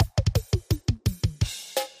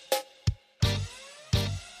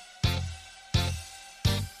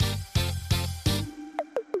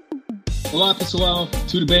Olá, pessoal.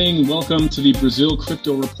 Tudo bem? Welcome to the Brazil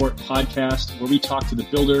Crypto Report podcast, where we talk to the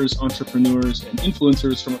builders, entrepreneurs, and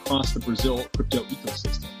influencers from across the Brazil crypto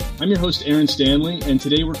ecosystem. I'm your host, Aaron Stanley, and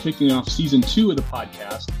today we're kicking off season 2 of the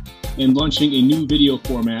podcast and launching a new video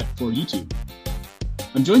format for YouTube.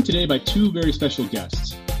 I'm joined today by two very special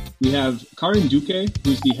guests. We have Karen Duque,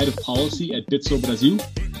 who's the head of policy at Bitso Brazil,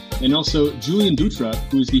 and also Julien Dutra,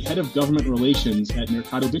 who is the head of government relations at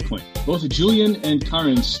Mercado Bitcoin. Both Julien and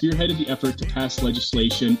Karen spearheaded the effort to pass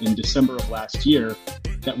legislation in December of last year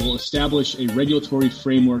that will establish a regulatory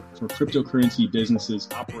framework for cryptocurrency businesses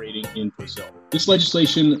operating in Brazil. This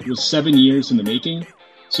legislation was 7 years in the making,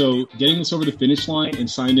 so getting this over the finish line and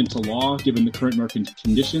signed into law, given the current market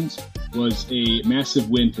conditions, was a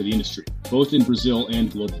massive win for the industry, both in Brazil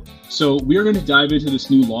and globally. So we are going to dive into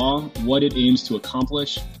this new law, what it aims to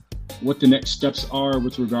accomplish, what the next steps are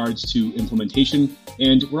with regards to implementation,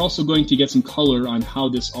 and we're also going to get some color on how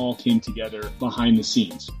this all came together behind the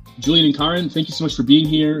scenes. Julien and Karen, thank you so much for being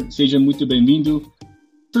here. Seja muito bem-vindo.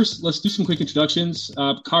 First, let's do some quick introductions.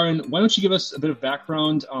 Karen, why don't you give us a bit of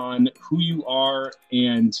background on who you are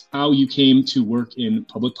and how you came to work in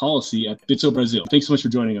public policy at Bitso Brazil? Thanks so much for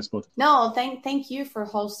joining us both. No, thank you for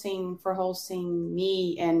hosting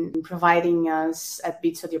me and providing us at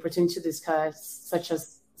Bitso the opportunity to discuss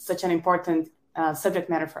such an important subject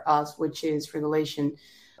matter for us, which is regulation.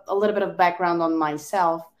 A little bit of background on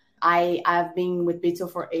myself. I've been with Bitso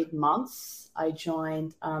for 8 months. I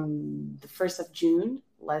joined the 1st of June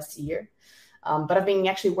last year. But I've been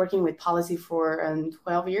actually working with policy for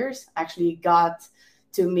 12 years. Actually got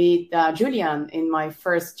to meet Julien in my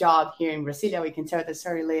first job here in Brasilia. We can tell the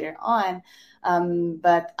story later on.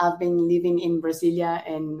 But I've been living in Brasilia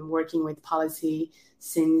and working with policy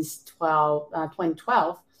since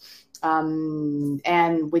 2012.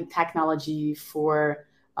 And with technology for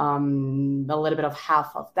a little bit of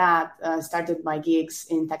half of that. Started my gigs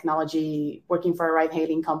in technology working for a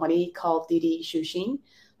ride-hailing company called Didi Xuxin.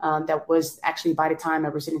 That was actually, by the time, a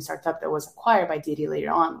Brazilian startup that was acquired by Didi later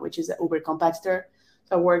on, which is an Uber competitor.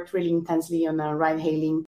 So I worked really intensely on a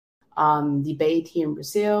ride-hailing debate here in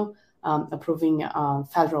Brazil, approving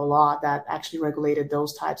federal law that actually regulated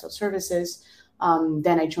those types of services.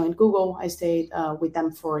 Then I joined Google. I stayed with them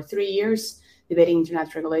for 3 years, debating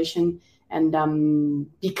internet regulation. And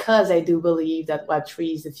because I do believe that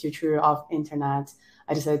Web3 is the future of internet,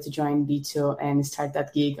 I decided to join Bitso and start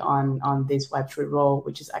that gig on this Web3 role,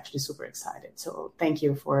 which is actually super excited. So thank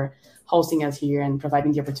you for hosting us here and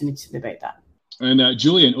providing the opportunity to debate that. And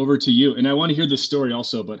Julien, over to you. And I want to hear the story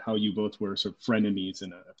also about how you both were sort of frenemies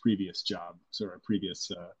in a previous job, sort of a previous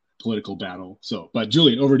political battle. But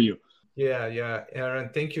Julien, over to you. Yeah, Aaron,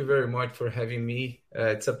 thank you very much for having me.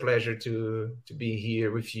 It's a pleasure to be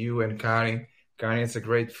here with you and Karen. Karen is a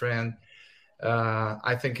great friend.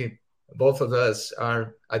 I think both of us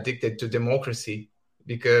are addicted to democracy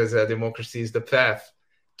because democracy is the path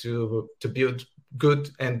to build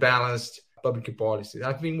good and balanced public policy.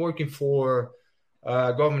 I've been working for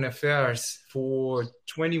government affairs for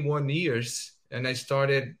 21 years, and I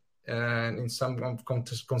started in some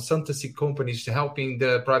consultancy companies helping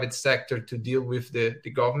the private sector to deal with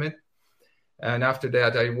the government. And after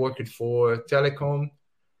that, I worked for telecom,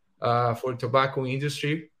 for tobacco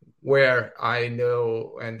industry, where I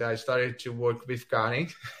know, and I started to work with Karen.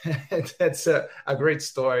 That's a great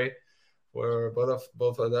story for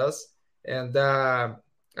both of us. And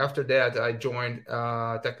after that, I joined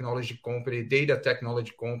a technology company, data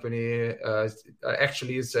technology company.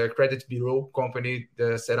 Actually, it's a credit bureau company,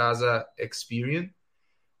 the Serasa Experian.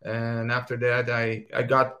 And after that, I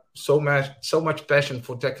got so much passion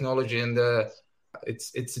for technology, and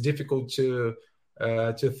it's difficult to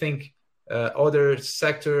think other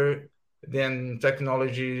sector than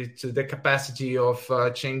technology to the capacity of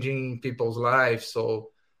changing people's lives.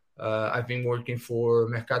 So I've been working for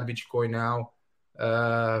Mercado Bitcoin now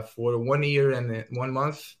for 1 year and 1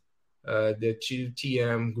 month, the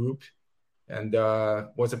 2TM group, and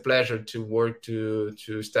was a pleasure to work to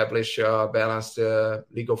establish a balanced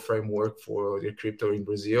legal framework for the crypto in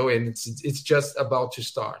Brazil, and it's just about to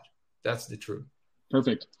start. That's the truth.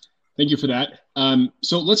 Perfect. Thank you for that.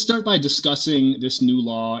 So let's start by discussing this new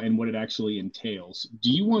law and what it actually entails.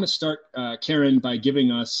 Do you want to start, Karen, by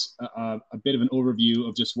giving us a bit of an overview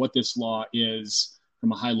of just what this law is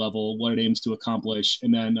from a high level, what it aims to accomplish,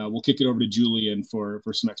 and then we'll kick it over to Julien for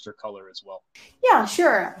some extra color as well. Yeah,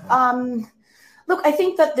 sure. Look, I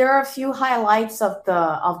think that there are a few highlights of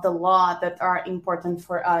the law that are important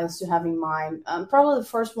for us to have in mind. Probably the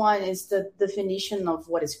first one is the definition of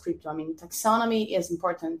what is crypto. I mean, taxonomy is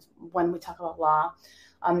important when we talk about law.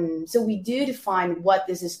 So we do define what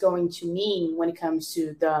this is going to mean when it comes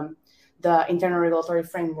to the the internal regulatory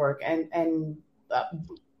framework. And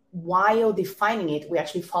while defining it, we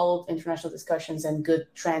actually followed international discussions and good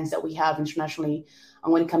trends that we have internationally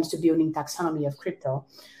when it comes to building taxonomy of crypto.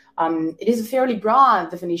 It is a fairly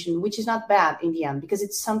broad definition, which is not bad in the end, because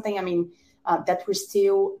it's something, that we're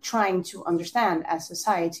still trying to understand as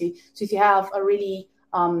society. So if you have a really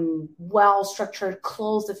well-structured,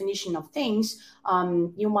 close definition of things,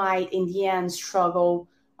 you might, in the end, struggle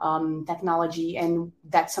technology, and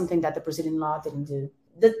that's something that the Brazilian law didn't do.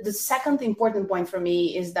 The second important point for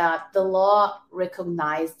me is that the law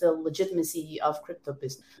recognized the legitimacy of crypto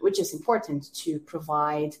business, which is important to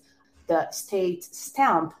provide the state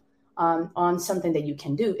stamp on something that you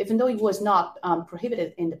can do. Even though it was not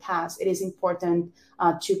prohibited in the past, it is important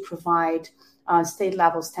to provide state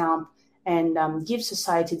level stamp and give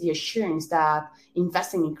society the assurance that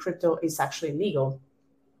investing in crypto is actually legal.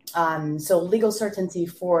 So legal certainty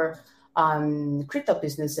for crypto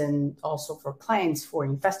business, and also for clients, for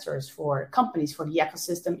investors, for companies, for the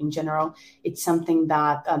ecosystem in general, it's something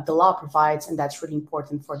that the law provides, and that's really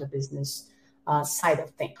important for the business side of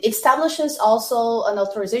things. It establishes also an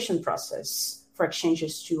authorization process for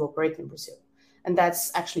exchanges to operate in Brazil. And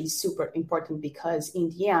that's actually super important, because in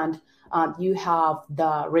the end, you have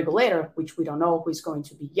the regulator, which we don't know who is going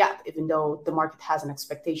to be yet, even though the market has an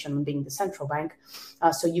expectation of being the central bank.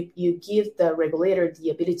 So you give the regulator the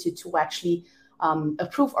ability to actually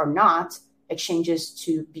approve or not exchanges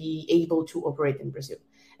to be able to operate in Brazil.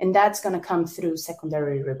 And that's going to come through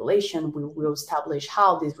secondary regulation. We will establish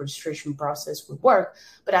how this registration process will work.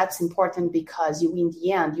 But that's important because in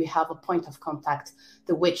the end, you have a point of contact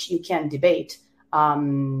to which you can debate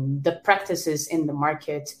the practices in the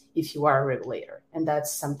market if you are a regulator. And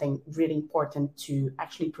that's something really important to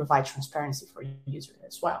actually provide transparency for users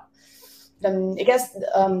as well. I guess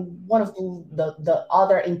one of the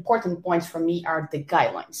other important points for me are the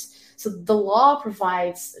guidelines. So the law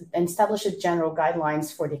provides and establishes general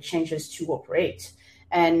guidelines for the exchanges to operate.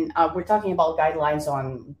 And we're talking about guidelines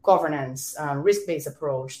on governance, risk-based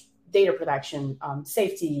approach, data protection,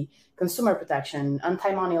 safety, consumer protection,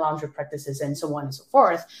 anti-money laundering practices, and so on and so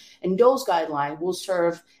forth. And those guidelines will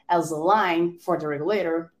serve as a line for the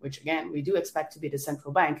regulator, which again, we do expect to be the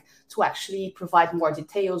central bank, to actually provide more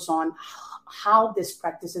details on how these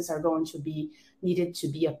practices are going to be needed to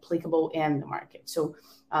be applicable in the market. So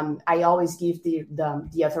I always give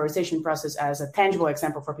the authorization process as a tangible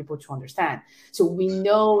example for people to understand. So we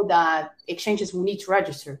know that exchanges will need to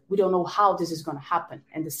register. We don't know how this is going to happen.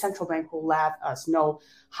 And the central bank will let us know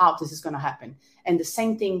how this is going to happen. And the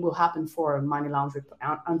same thing will happen for money laundering,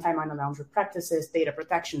 anti-money laundering practices, data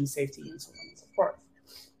protection, safety, and so on and so forth.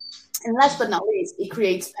 And last but not least, it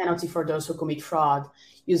creates penalty for those who commit fraud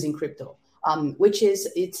using crypto.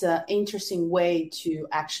 It's an interesting way to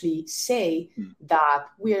actually say that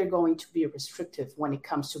we are going to be restrictive when it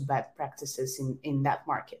comes to bad practices in that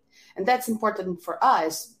market. And that's important for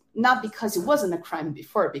us, not because it wasn't a crime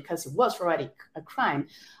before, because it was already a crime,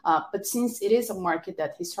 but since it is a market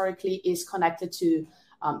that historically is connected to,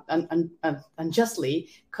 unjustly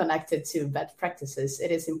connected to bad practices, it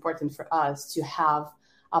is important for us to have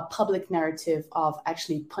a public narrative of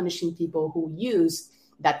actually punishing people who use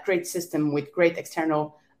that great system with great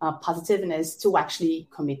external positiveness to actually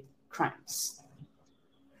commit crimes.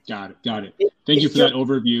 Got it. Thank you for that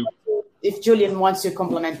overview. If Julien wants to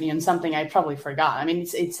compliment me on something I probably forgot. I mean,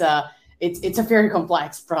 it's a very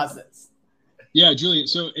complex process. Yeah, Julien.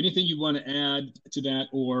 So anything you want to add to that,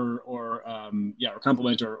 or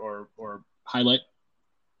compliment or highlight?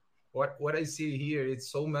 What I see here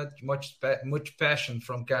is so much passion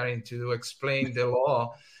from Karen to explain the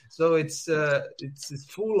law. So it's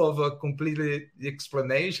full of a completely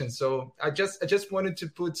explanation. So I just wanted to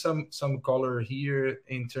put some color here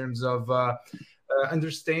in terms of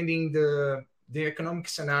understanding the economic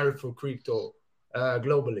scenario for crypto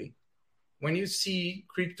globally. When you see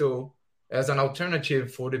crypto as an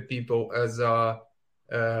alternative for the people, as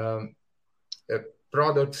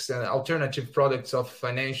products and alternative products of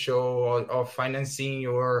financial or financing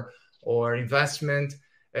or investment,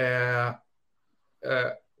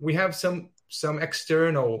 we have some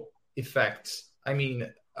external effects. I mean,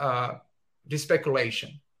 the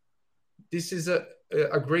speculation. This is a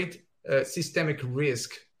great systemic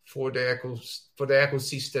risk for the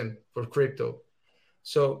ecosystem for crypto.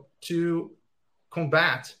 So to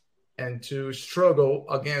combat and to struggle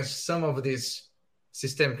against some of these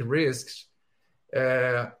systemic risks,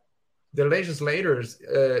 the legislators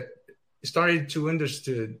started to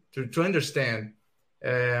understand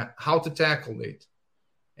how to tackle it.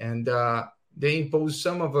 And they impose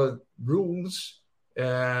some of the rules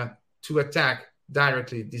to attack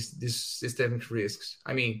directly these systemic risks.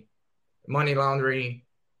 I mean, money laundering,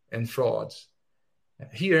 and frauds.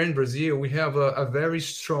 Here in Brazil, we have a very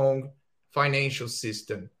strong financial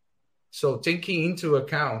system. So taking into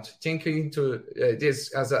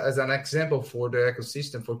this as an example for the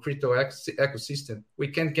ecosystem, for crypto ecosystem, we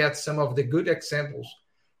can get some of the good examples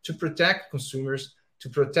to protect consumers, to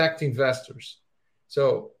protect investors.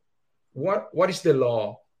 So what is the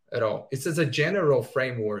law at all? It's as a general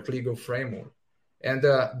framework, legal framework. And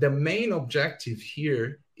the main objective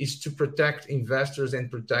here is to protect investors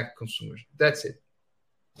and protect consumers. That's it.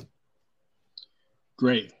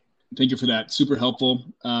 Great. Thank you for that. Super helpful.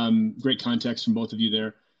 Great context from both of you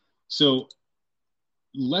there. So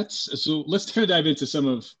let's kind of dive into some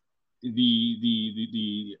of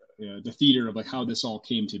the theater of like how this all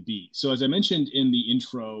came to be. So as I mentioned in the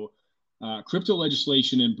intro, crypto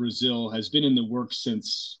legislation in Brazil has been in the works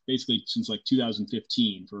since like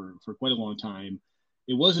 2015 for quite a long time.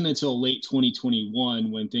 It wasn't until late 2021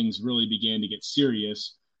 when things really began to get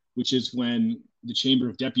serious, which is when the Chamber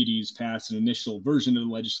of Deputies passed an initial version of the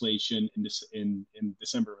legislation in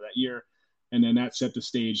December of that year. And then that set the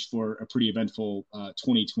stage for a pretty eventful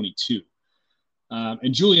 2022.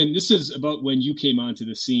 And Julien, this is about when you came onto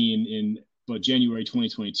the scene in about January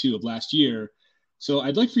 2022 of last year. So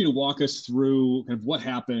I'd like for you to walk us through kind of what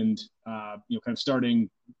happened, kind of starting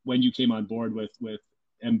when you came on board with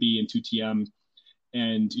MB and 2TM.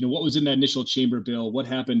 And, what was in that initial chamber bill? What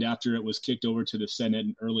happened after it was kicked over to the Senate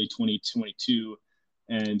in early 2022?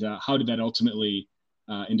 And how did that ultimately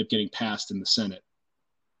end up getting passed in the Senate?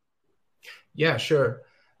 Yeah, sure.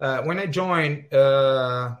 When I joined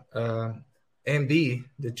MB,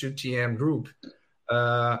 the 2TM group,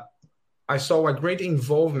 I saw a great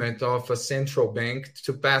involvement of a central bank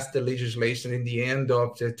to pass the legislation in the end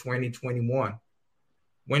of the 2021.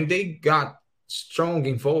 When they got strong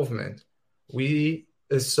involvement, we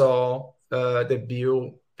saw the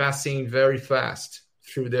bill passing very fast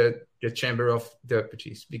through the Chamber of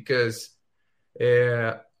Deputies because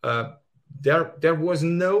there was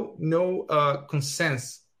no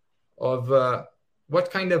consensus of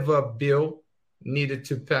what kind of a bill needed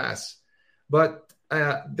to pass. But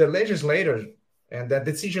the legislators and the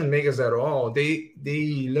decision makers at all, they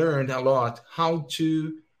learned a lot how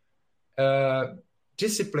to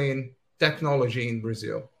discipline technology in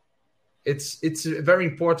Brazil. It's very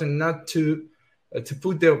important not to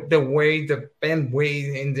put the pen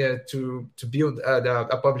weight in there to build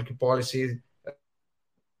a public policy.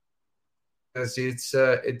 As it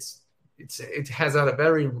has a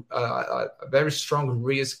very strong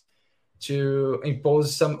risk to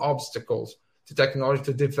impose some obstacles to technology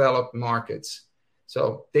to develop markets.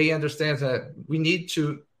 So they understand that we need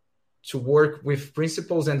to work with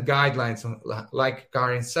principles and guidelines, like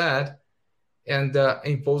Karen said, and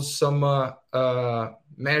impose some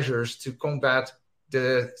measures to combat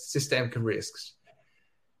the systemic risks.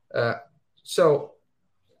 So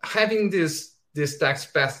having this tax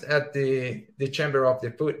passed at the Chamber of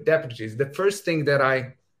Deputies, the first thing that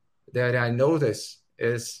I noticed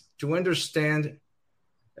is to understand,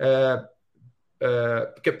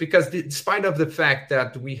 because despite of the fact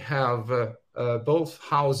that we have both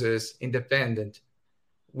houses independent,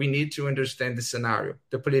 we need to understand the scenario,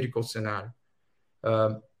 the political scenario.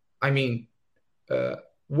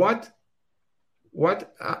 What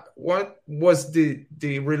was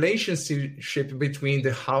the relationship between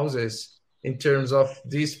the houses in terms of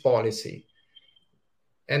this policy?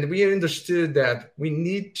 And we understood that we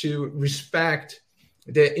need to respect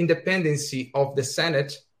the independency of the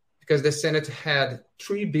Senate, because the Senate had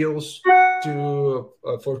 3 bills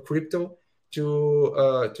for crypto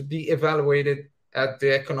to be evaluated at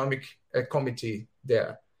the economic committee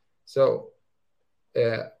there. So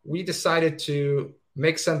we decided to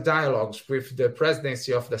make some dialogues with the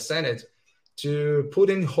presidency of the Senate to put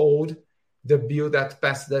in hold the bill that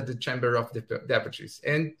passed at the Chamber of the Deputies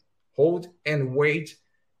and hold and wait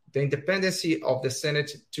the independency of the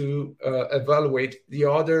Senate to evaluate the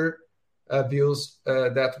other bills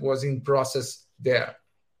that was in process there.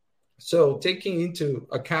 So taking into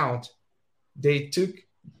account, they took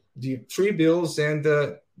the 3 bills and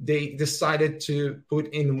they decided to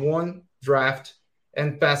put in one draft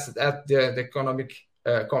and pass it at the economic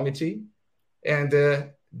committee, and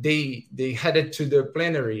they headed to the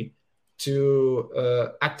plenary to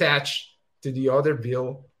attach to the other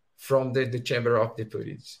bill from the Chamber of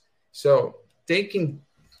Deputies. So taking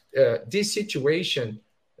this situation,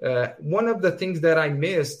 one of the things that I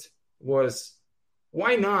missed was,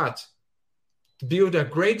 why not build a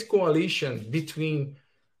great coalition between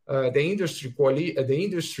the industry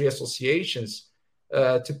associations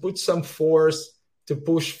to put some force to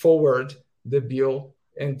push forward the bill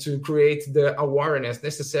and to create the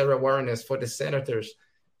necessary awareness for the senators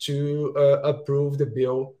to approve the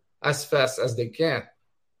bill as fast as they can.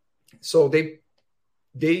 So they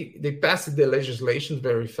passed the legislation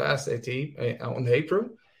very fast on April,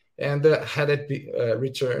 and had it be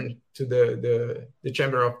returned to the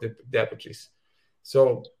Chamber of the Deputies.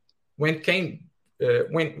 So when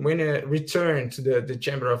it returned to the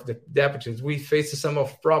Chamber of the Deputies, we faced some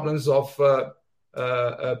of problems of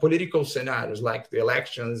political scenarios, like the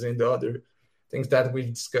elections and the other things that we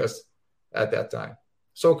discussed at that time.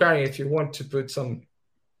 So, Karen, if you want to put some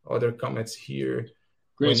other comments here.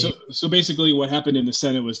 Great. So basically what happened in the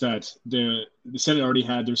Senate was that the Senate already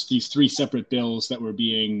there's these three separate bills that were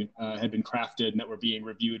had been crafted and that were being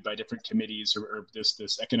reviewed by different committees or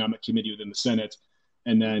this economic committee within the Senate.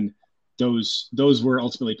 And then those were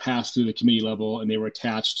ultimately passed through the committee level, and they were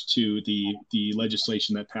attached to the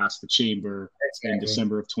legislation that passed the chamber in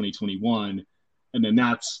December of 2021. And then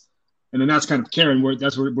that's kind of, Karen,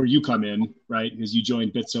 that's where you come in, right? Because you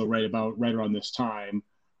joined Bitso right around this time.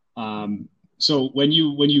 So when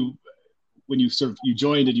you sort of you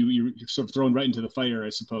joined and you're sort of thrown right into the fire, I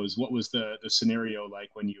suppose, what was the scenario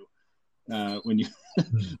like when you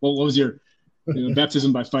what was your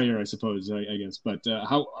baptism by fire, I suppose, I guess. But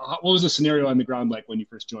what was the scenario on the ground like when you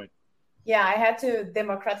first joined? Yeah, I had to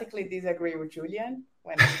democratically disagree with Julien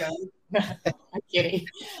when I joined. I'm kidding.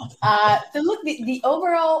 So look, the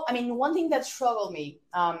overall, I mean, one thing that struggled me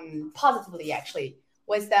positively actually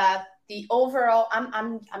was that the overall,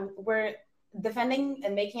 we're defending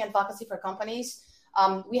and making advocacy for companies.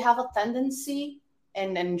 We have a tendency,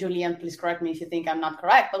 and Julien, please correct me if you think I'm not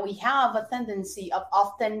correct, but we have a tendency of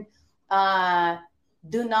often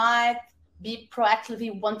do not be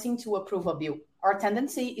proactively wanting to approve a bill. Our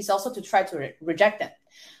tendency is also to try to reject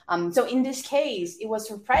them. So in this case, it was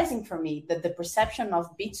surprising for me that the perception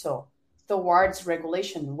of Bitso towards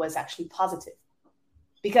regulation was actually positive.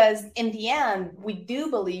 Because in the end, we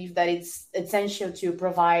do believe that it's essential to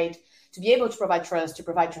be able to provide trust, to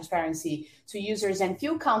provide transparency to users, and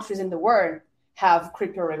few countries in the world have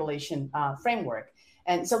crypto regulation framework.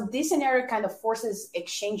 And so this scenario kind of forces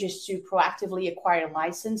exchanges to proactively acquire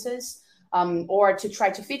licenses or to try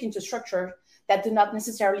to fit into structure that do not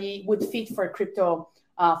necessarily would fit for crypto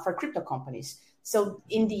companies. So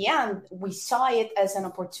in the end, we saw it as an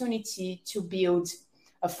opportunity to build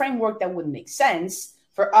a framework that would make sense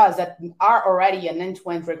for us that are already an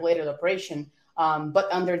end-to-end regulated operation, but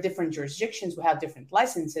under different jurisdictions, we have different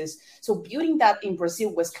licenses. So building that in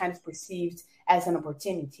Brazil was kind of perceived as an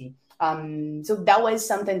opportunity. So that was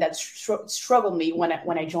something that struggled me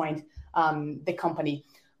when I joined the company.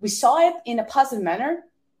 We saw it in a positive manner.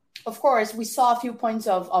 Of course, we saw a few points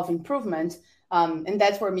of improvement, and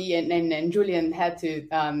that's where me and Julien had to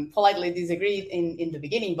politely disagree in the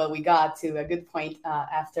beginning, but we got to a good point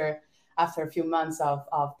after a few months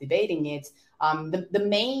of debating it.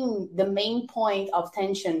 The main point of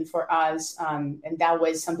tension for us, and that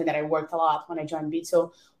was something that I worked a lot when I joined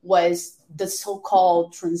Bitso, was the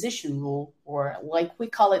so-called transition rule, or like we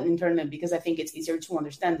call it internally because I think it's easier to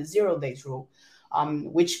understand, the 0 days rule,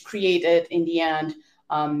 which created in the end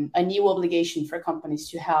a new obligation for companies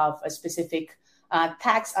to have a specific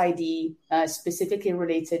tax ID specifically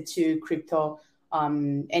related to crypto.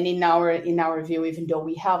 And in our view, even though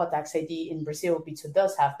we have a tax ID in Brazil, Bitso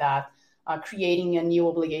does have that. Creating a new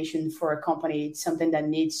obligation for a company, it's something that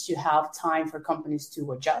needs to have time for companies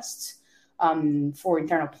to adjust for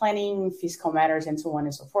internal planning, fiscal matters, and so on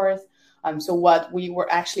and so forth. So what we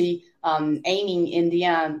were actually aiming in the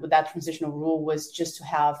end with that transitional rule was just to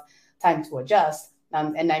have time to adjust.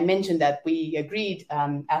 And I mentioned that we agreed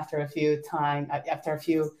after a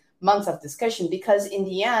few months of discussion, because in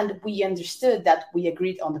the end, we understood that we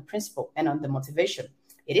agreed on the principle and on the motivation.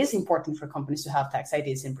 It is important for companies to have tax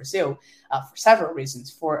IDs in Brazil for several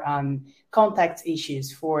reasons, for contact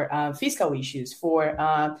issues, for fiscal issues, for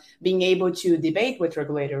being able to debate with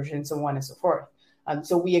regulators, and so on and so forth.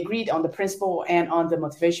 So we agreed on the principle and on the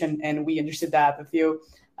motivation, and we understood that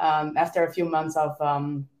after a few months of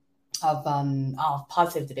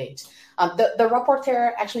positive debate. The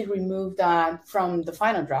rapporteur actually removed that from the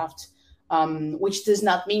final draft, which does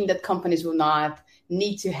not mean that companies will not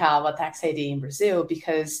need to have a tax ID in Brazil,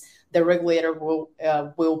 because the regulator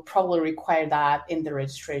will probably require that in the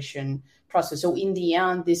registration process. So in the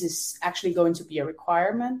end, this is actually going to be a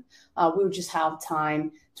requirement. We'll just have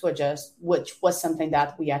time to adjust, which was something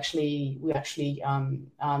that we actually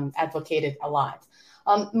advocated a lot.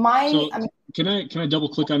 Can I double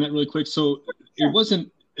click on that really quick? So sure. It wasn't,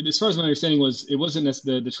 as far as my understanding was, it wasn't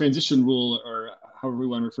the transition rule, or however we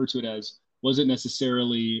want to refer to it as, wasn't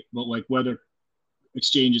necessarily like whether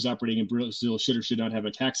exchanges operating in Brazil should or should not have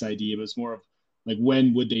a tax ID. It was more of like,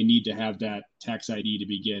 when would they need to have that tax ID to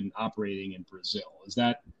begin operating in Brazil? Is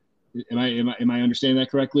that, am I understanding that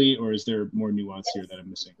correctly, or is there more nuance here that I'm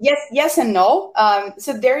missing? Yes and no.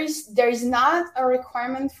 So there is not a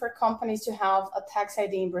requirement for companies to have a tax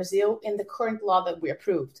ID in Brazil in the current law that we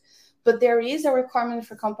approved. But there is a requirement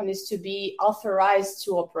for companies to be authorized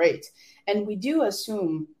to operate. And we do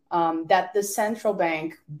assume that the central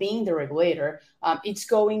bank, being the regulator, it's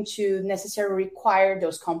going to necessarily require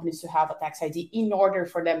those companies to have a tax ID in order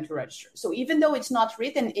for them to register. So even though it's not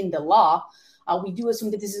written in the law, we do assume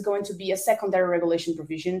that this is going to be a secondary regulation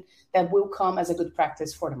provision that will come as a good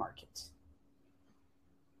practice for the market.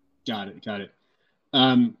 Got it.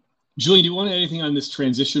 Julien, do you want to add anything on this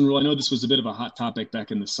transition rule? I know this was a bit of a hot topic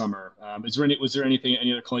back in the summer. Was there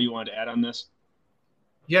any other call you wanted to add on this?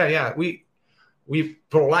 Yeah. We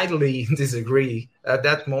politely disagree at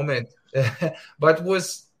that moment, but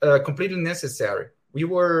was completely necessary. We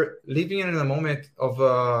were living in a moment of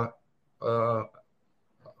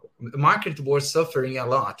the market was suffering a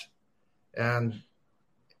lot, and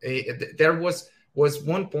there was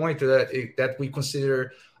one point that we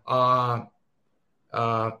consider a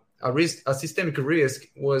systemic risk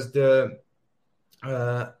was the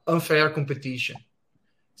unfair competition.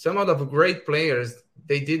 Some of the great players,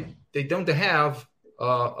 they don't have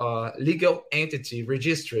a legal entity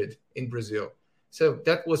registered in Brazil. So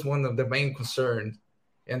that was one of the main concerns.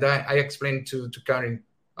 And I explained to Karen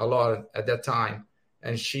a lot at that time,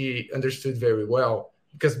 and she understood very well,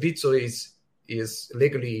 because Bitso is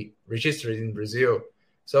legally registered in Brazil.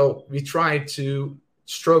 So we tried to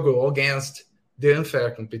struggle against the unfair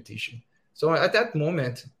competition. So at that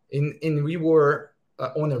moment, we were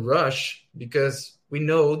on a rush, because we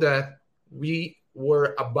know that we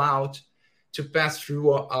were about to pass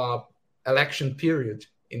through a election period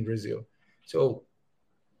in Brazil. So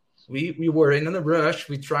we were in a rush.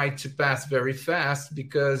 We tried to pass very fast,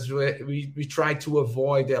 because we tried to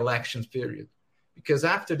avoid the election period, because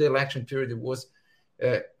after the election period,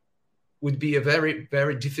 it would be a very,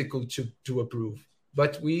 very difficult to approve.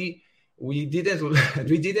 But we didn't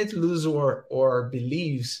lose our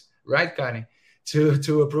beliefs, right, Karen,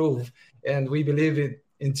 to approve, and we believe it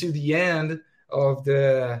until the end of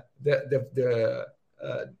the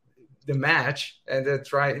match, and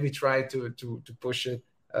we tried to push it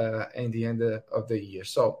in the end of the year.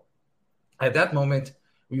 So at that moment,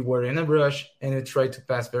 we were in a rush, and we tried to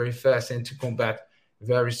pass very fast and to combat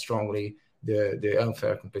very strongly the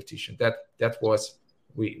unfair competition. That was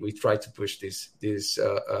we tried to push this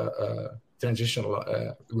transitional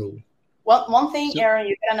rule. Well, one thing, Aaron,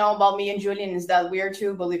 you gotta know about me and Julien is that we are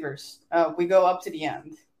two believers. We go up to the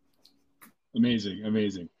end.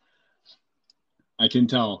 Amazing. I can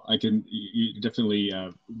tell. You definitely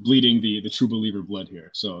bleeding the true believer blood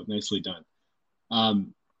here. So nicely done.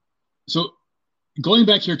 So going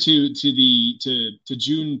back here to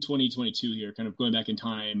June 2022 here, kind of going back in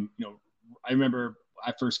time. I remember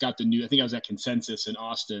I first got the news. I think I was at Consensus in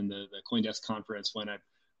Austin, the CoinDesk conference, when I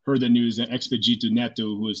heard the news that Expedito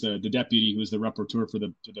Neto, who was the deputy, who was the rapporteur for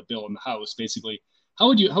the bill in the House, basically. How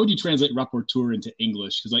would you translate rapporteur into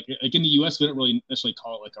English? Because like in the U.S. we don't really necessarily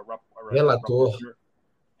call it like a relator,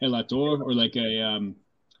 or like a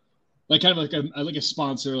like kind of like a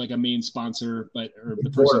sponsor, like a main sponsor, or the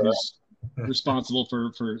person who's responsible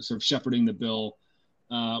for sort of shepherding the bill.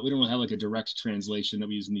 We don't really have like a direct translation that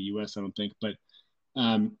we use in the U.S. I don't think, but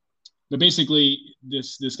basically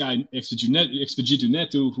this guy Expedito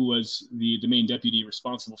Neto, who was the main deputy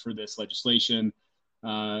responsible for this legislation.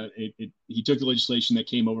 He took the legislation that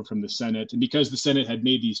came over from the Senate, and because the Senate had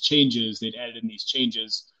made these changes, they'd added in these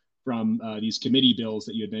changes from these committee bills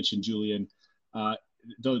that you had mentioned, Julien.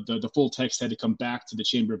 The full text had to come back to the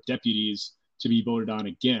Chamber of Deputies to be voted on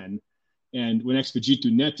again. And when Expedito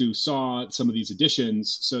Neto saw some of these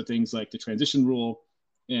additions, so things like the transition rule,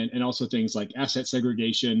 and also things like asset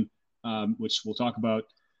segregation, which we'll talk about,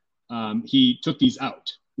 he took these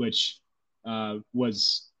out, which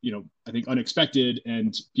was, I think unexpected,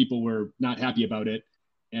 and people were not happy about it,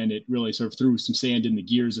 and it really sort of threw some sand in the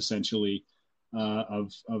gears, essentially,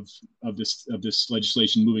 of this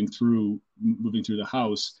legislation moving through the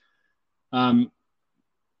House.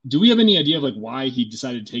 Do we have any idea of like why he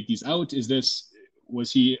decided to take these out?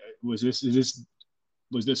 Was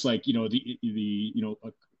this like a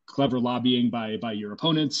clever lobbying by your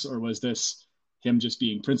opponents, or was this him just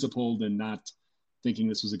being principled and not thinking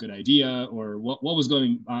this was a good idea, or what was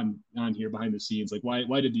going on here behind the scenes? Like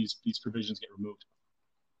why did these provisions get removed?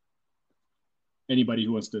 Anybody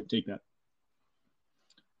who wants to take that?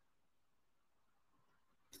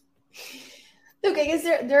 Look, I guess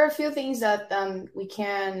there are a few things that we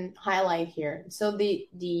can highlight here. So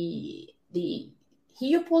he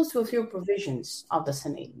opposed to a few provisions of the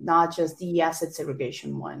Senate, not just the asset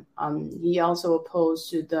segregation one. He also opposed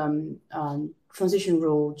to the transition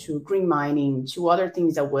rule, to green mining, to other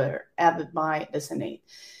things that were added by the Senate.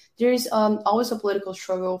 There is always a political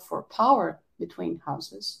struggle for power between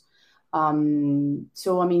houses.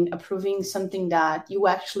 So, I mean, approving something that you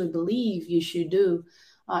actually believe you should do,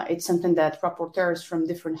 it's something that rapporteurs from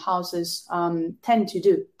different houses tend to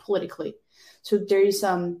do politically. So there is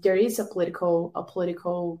a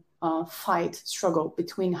political fight, struggle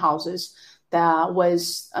between houses that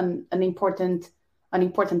was an important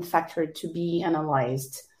factor to be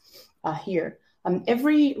analyzed here.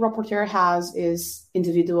 Every rapporteur has his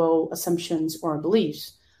individual assumptions or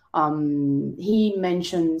beliefs. He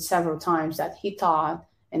mentioned several times that he thought,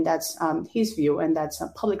 and that's his view, and that's a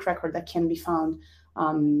public record that can be found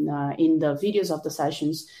in the videos of the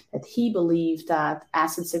sessions, that he believed that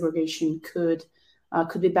asset segregation could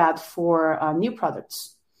be bad for new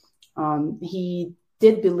products. He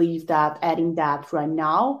did believe that adding that right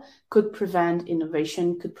now could prevent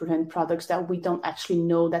innovation, could prevent products that we don't actually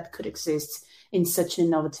know that could exist in such an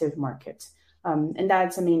innovative market. And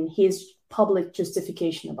that's, I mean, his public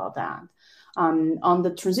justification about that. On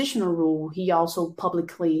the transitional rule, he also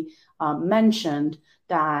publicly mentioned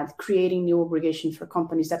that creating new obligations for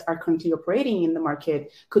companies that are currently operating in the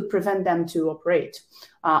market could prevent them to operate.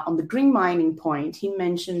 On the green mining point, he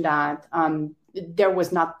mentioned that there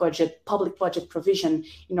was not public budget provision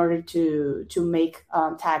in order to make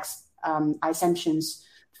tax exemptions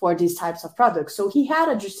for these types of products. So he had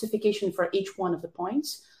a justification for each one of the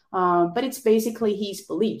points, but it's basically his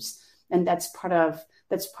beliefs, and that's part of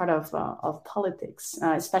politics,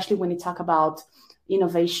 especially when you talk about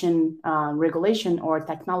innovation regulation or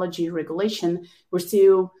technology regulation. We're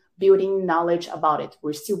still building knowledge about it.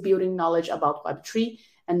 We're still building knowledge about Web3,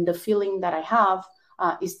 and the feeling that I have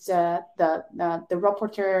is that the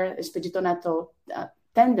rapporteur Expedito Neto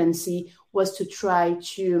tendency was to try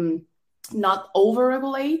to not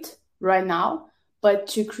over-regulate right now, but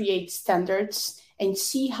to create standards and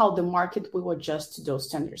see how the market will adjust to those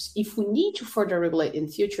standards. If we need to further regulate in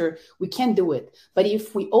the future, we can do it. But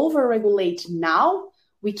if we over-regulate now,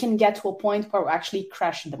 we can get to a point where we actually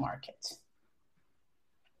crash the market.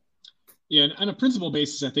 Yeah, and on a principle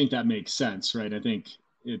basis, I think that makes sense, right? I think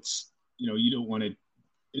it's, you don't want to,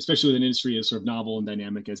 especially with an industry as sort of novel and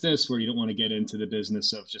dynamic as this, where you don't want to get into the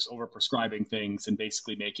business of just over-prescribing things and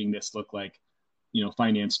basically making this look like,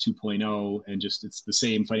 finance 2.0, and just it's the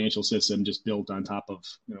same financial system just built on top of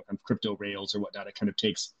kind of crypto rails or whatnot. It kind of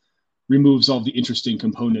removes all the interesting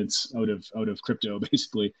components out of crypto,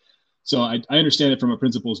 basically. So I understand it from a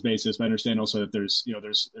principles basis, but I understand also that there's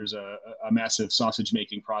a massive sausage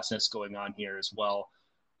making process going on here as well.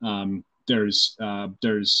 There's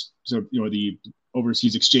sort of, the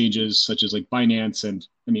overseas exchanges such as like Binance and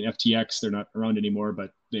FTX. They're not around anymore,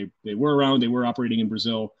 but they were around. They were operating in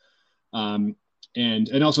Brazil.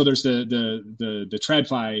 And also there's the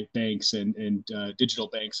TradFi banks and digital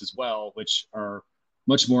banks as well, which are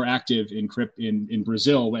much more active in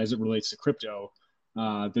Brazil as it relates to crypto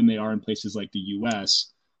than they are in places like the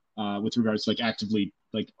US with regards to like actively,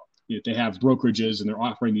 like they have brokerages and they're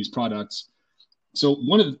offering these products. So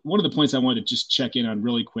one of the points I wanted to just check in on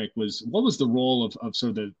really quick was, what was the role of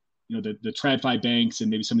sort of the TradFi banks and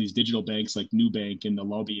maybe some of these digital banks like Nubank in the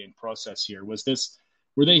lobbying process here?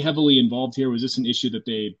 Were they heavily involved here? Was this an issue that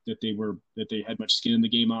they had much skin in the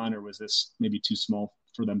game on, or was this maybe too small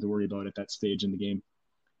for them to worry about at that stage in the game?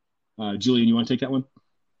 Julien, you want to take that one?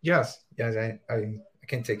 Yes, I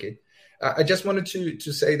can take it. I just wanted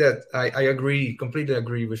to say that I completely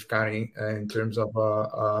agree with Karin in terms of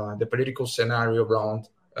the political scenario around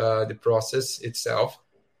the process itself.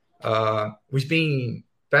 We've been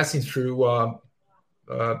passing through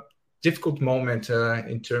a difficult moment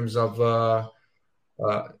in terms of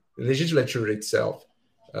legislature itself.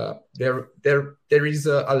 There is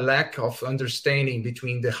a lack of understanding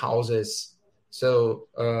between the houses. So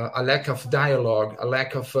a lack of dialogue, a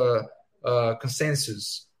lack of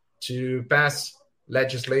consensus to pass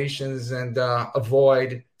legislations and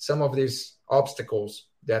avoid some of these obstacles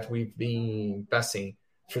that we've been passing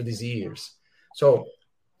through these years. So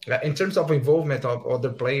in terms of involvement of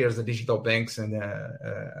other players, the digital banks and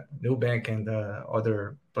Nubank and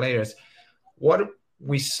other players, what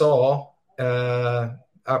we saw a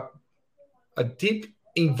deep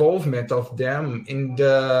involvement of them in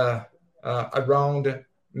the around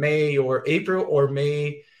May or April or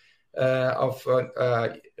May of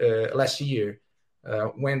last year,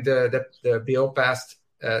 when the bill passed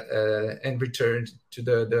and returned to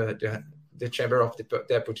the the Chamber of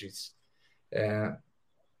Deputies. And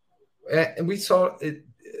we saw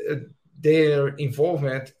their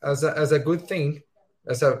involvement as a good thing,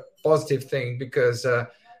 as a positive thing, because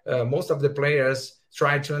most of the players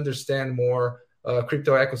tried to understand more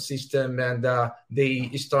crypto ecosystem, and they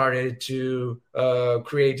started to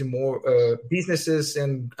create more businesses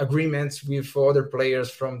and agreements with other players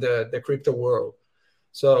from the crypto world.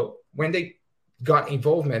 So when they got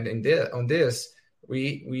involvement on this,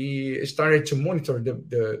 we started to monitor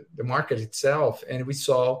the market itself, and we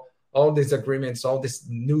saw all these agreements, all this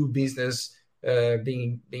new business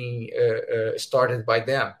being started by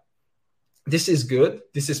them. This is good.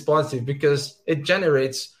 This is positive because it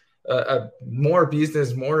generates more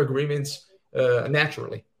business, more agreements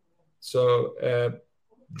naturally. So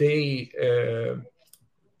they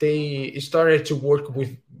started to work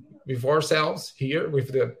with ourselves here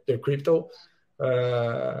with the crypto,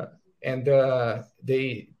 and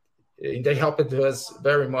they helped us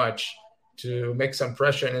very much to make some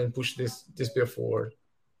pressure and push this bill forward.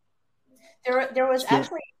 There was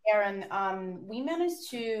actually, Aaron, we managed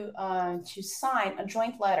to sign a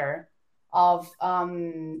joint letter of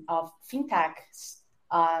fintechs,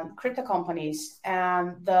 crypto companies,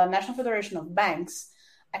 and the National Federation of Banks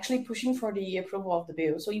actually pushing for the approval of the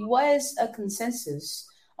bill. So it was a consensus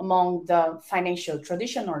among the financial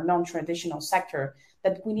traditional or non-traditional sector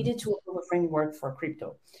that we needed to approve a framework for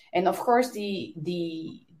crypto. And of course, the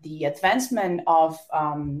advancement of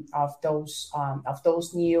those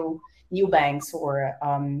new banks or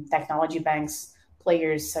technology banks,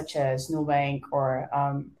 players such as Nubank or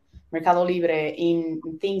Mercado Libre in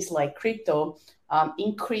things like crypto,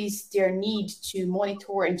 increase their need to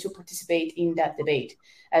monitor and to participate in that debate.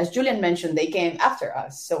 As Julien mentioned, they came after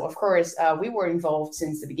us. So, of course, we were involved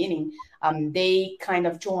since the beginning. They kind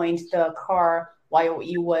of joined the car while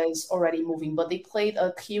it was already moving, but they played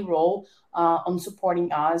a key role on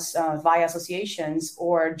supporting us via associations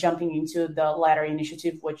or jumping into the Ladder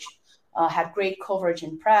initiative, which had great coverage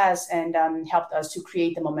in press and helped us to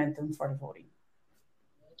create the momentum for the voting.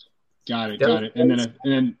 Got it. And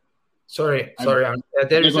then sorry.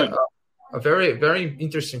 There is a very, very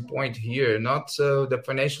interesting point here. Not the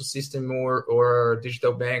financial system or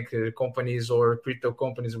digital bank companies or crypto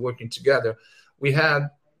companies working together. We had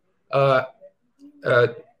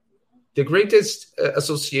the greatest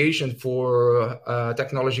association for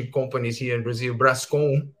technology companies here in Brazil,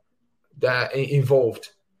 Brascom, that involved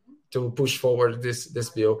to push forward this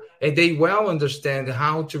bill, and they well understand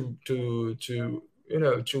how to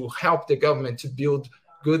help the government to build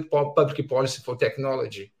good public policy for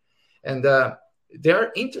technology, and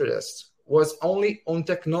their interest was only on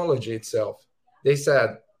technology itself. They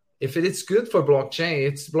said, if it is good for blockchain,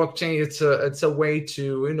 it's a way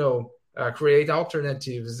to create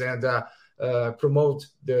alternatives and promote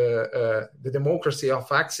the democracy of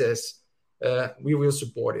access. We will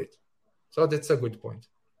support it. So that's a good point.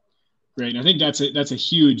 Great. I think that's a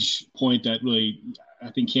huge point that really I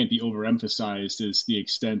think can't be overemphasized, is the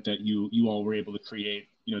extent that you all were able to create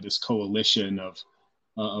this coalition of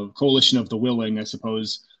the willing, I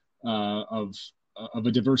suppose, of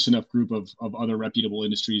a diverse enough group of other reputable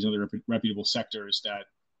industries, other reputable sectors that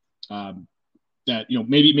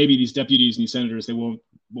maybe these deputies and these senators, they won't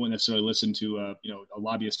necessarily listen to a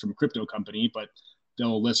lobbyist from a crypto company, but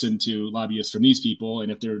they'll listen to lobbyists from these people,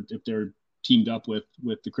 and if they're teamed up with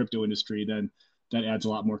the crypto industry, then that adds a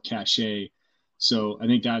lot more cachet. So I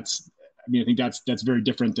think that's very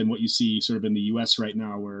different than what you see sort of in the US right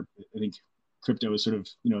now, where I think crypto is sort of,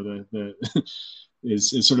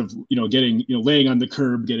 is sort of, getting, laying on the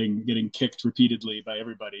curb, getting kicked repeatedly by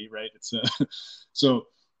everybody. Right. It's so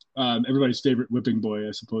everybody's favorite whipping boy,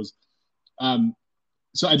 I suppose.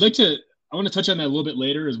 So I want to touch on that a little bit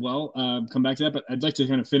later as well. Come back to that, but I'd like to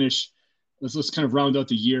kind of finish. Let's kind of round out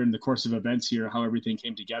the year in the course of events here, how everything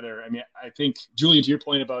came together. I mean, I think, Julien, to your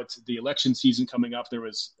point about the election season coming up, there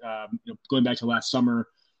was, going back to last summer,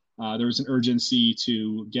 there was an urgency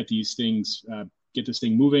to get these things, get this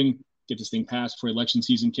thing moving, get this thing passed before election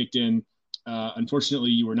season kicked in. Unfortunately,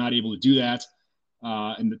 you were not able to do that,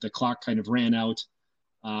 and the clock kind of ran out,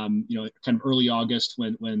 kind of early August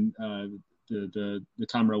when the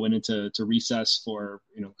Camera went into recess for,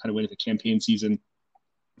 kind of went into campaign season.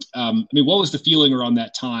 What was the feeling around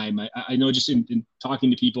that time? I know just in talking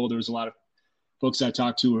to people, there was a lot of folks I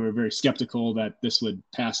talked to who were very skeptical that this would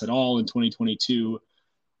pass at all in 2022.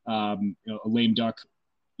 A lame duck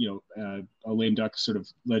sort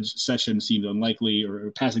of session seemed unlikely, or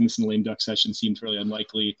passing this in a lame duck session seemed really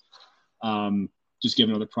unlikely, just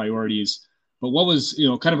given other priorities. But what was,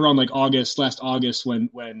 kind of around like last August when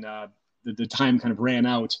the time kind of ran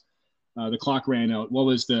out, the clock ran out, what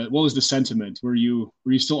was the sentiment? Were you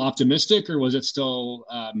still optimistic, or was it still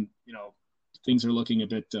things are looking a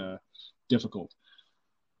bit difficult?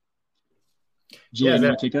 Julien, you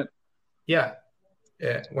want to take that? Yeah.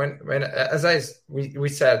 When as we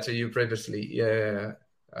said to you previously,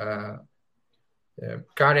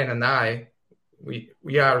 Karen and I,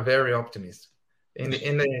 we are very optimistic in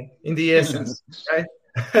the essence, right?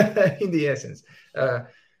 In the essence,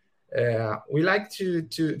 we like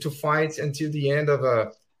to fight until the end of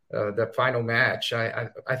the final match.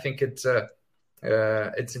 I think it's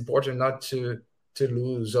important not to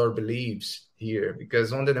lose our beliefs here,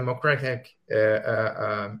 because on the democratic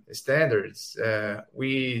standards,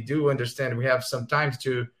 we do understand we have sometimes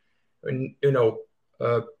to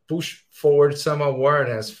push forward some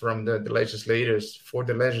awareness from the legislators, for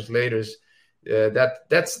the legislators,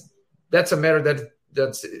 that's a matter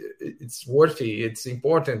that's it's worthy, it's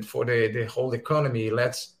important for the whole economy.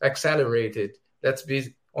 Let's accelerate it. Let's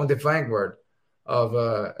be on the vanguard of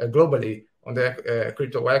globally on the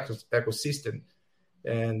crypto ecosystem.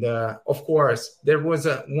 And of course, there was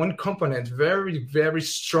one component, very, very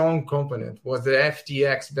strong component, was the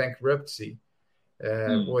FTX bankruptcy.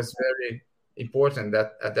 Was very important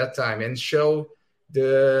at that time, and show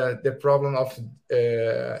the problem of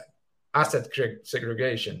asset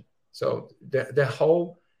segregation. So the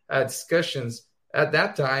whole discussions at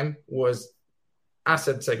that time was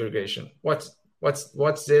asset segregation. What's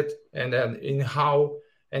it, and then in how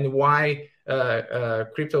and why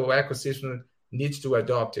crypto ecosystem needs to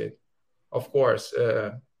adopt it. Of course,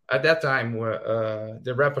 at that time,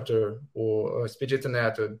 the rapporteur or Expedito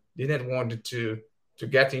Neto didn't want to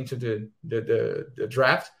get into the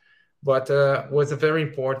draft, but was a very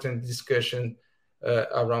important discussion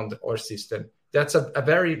around our system. That's a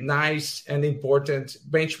very nice and important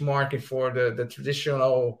benchmark for the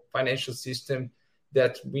traditional financial system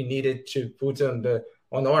that we needed to put on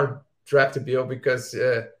our draft bill, because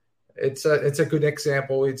it's a good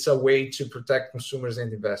example. It's a way to protect consumers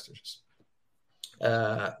and investors.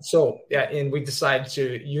 And we decided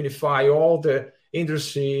to unify all the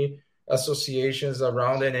industry associations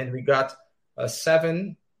around it, and we got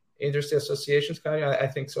 7 industry associations. I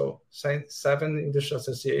think so. 7 industry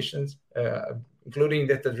associations, including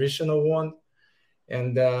the traditional one,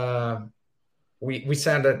 and we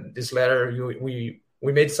sent this letter. We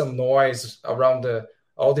made some noise around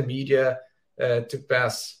all the media to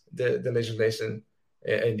pass the legislation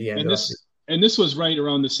in the end. And this was right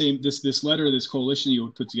around the same. This letter, this coalition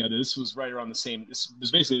you put together, this was right around the same. This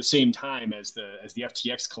was basically the same time as the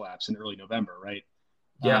FTX collapse in early November, right?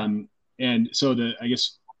 Yeah. And so I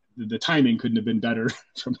guess the timing couldn't have been better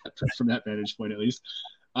from that vantage point, at least.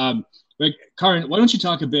 Like, Karen, why don't you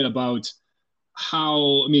talk a bit about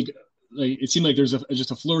how? I mean, like, it seemed like there's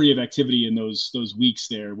just a flurry of activity in those weeks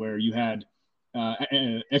there, where you had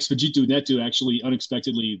Expedito Neto actually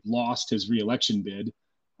unexpectedly lost his re-election bid.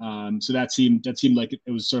 So that seemed like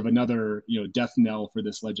it was sort of another death knell for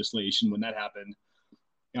this legislation when that happened.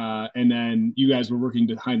 And then you guys were working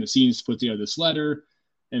behind the scenes to put together this letter,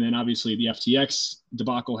 and then obviously the FTX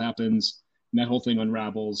debacle happens, and that whole thing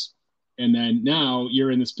unravels. And then now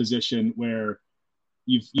you're in this position where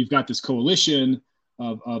you've got this coalition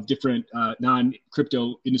of different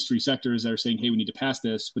non-crypto industry sectors that are saying, hey, we need to pass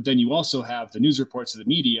this. But then you also have the news reports of the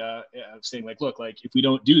media saying, like, look, like, if we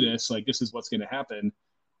don't do this, like, this is what's going to happen.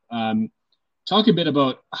 Talk a bit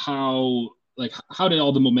about how did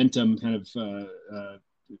all the momentum kind of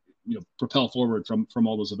propel forward from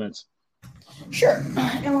all those events? Sure. And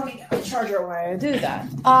let me get the charger while I do that.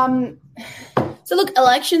 So look,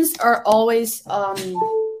 elections are always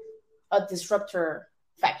a disruptor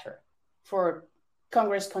factor for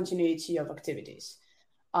Congress continuity of activities.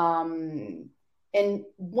 And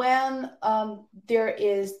when there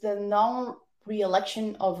is the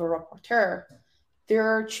non-re-election of a rapporteur, there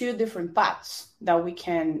are 2 different paths that we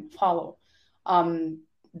can follow.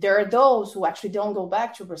 There are those who actually don't go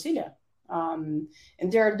back to Brasilia. And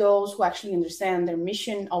there are those who actually understand their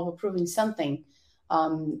mission of approving something,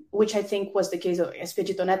 which I think was the case of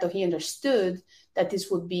Expedito Neto. He understood that this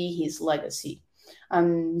would be his legacy.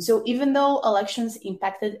 So even though elections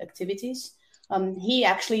impacted activities, he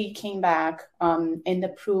actually came back and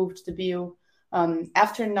approved the bill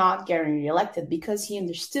after not getting reelected, because he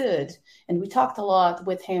understood, and we talked a lot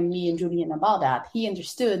with him, me and Julien, about that. He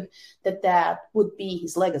understood that would be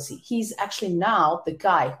his legacy. He's actually now the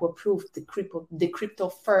guy who approved the crypto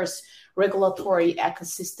first regulatory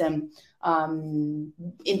ecosystem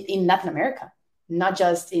in Latin America, not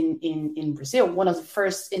just in Brazil, one of the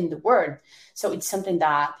first in the world. So it's something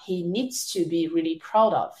that he needs to be really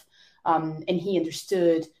proud of. And he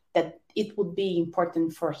understood that it would be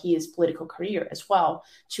important for his political career as well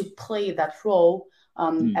to play that role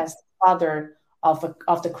as the father of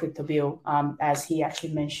the crypto bill, as he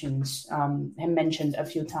actually mentioned a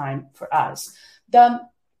few times for us. The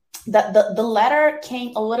letter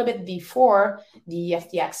came a little bit before the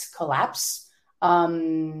FTX collapse.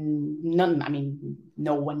 No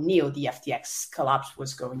one knew the FTX collapse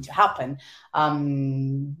was going to happen.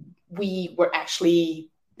 We were actually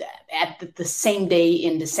at the same day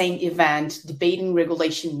in the same event debating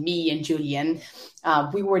regulation, me and Julien.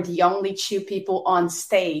 We were the only two people on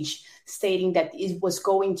stage stating that it was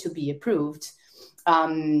going to be approved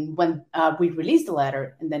when we released the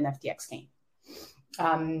letter, and then FTX came.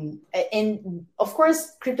 And of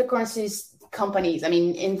course, cryptocurrencies companies,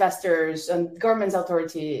 investors and government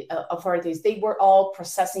authorities, they were all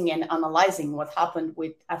processing and analyzing what happened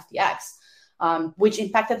with FTX, which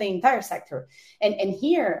impacted the entire sector. And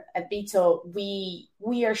here at Bitso, we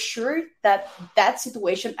are sure that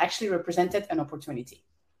situation actually represented an opportunity.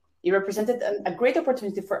 It represented a great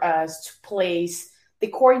opportunity for us to place the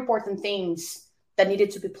core important things that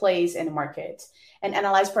needed to be placed in the market and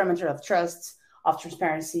analyze parameters of trust, of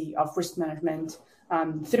transparency, of risk management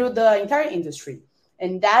through the entire industry.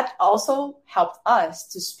 And that also helped us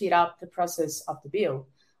to speed up the process of the bill.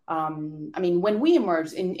 When we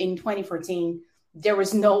emerged in 2014, there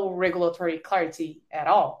was no regulatory clarity at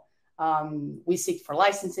all. We seek for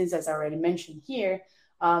licenses, as I already mentioned here,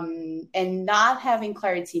 and not having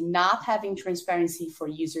clarity, not having transparency for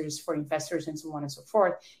users, for investors, and so on and so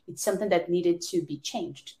forth, it's something that needed to be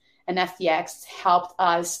changed. And FTX helped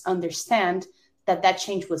us understand that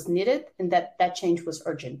change was needed and that change was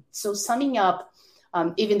urgent. So summing up,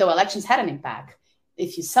 even though elections had an impact,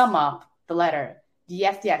 if you sum up the letter, the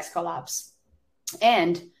FTX collapse,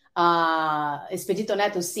 and Expedito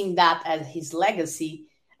Neto seeing that as his legacy,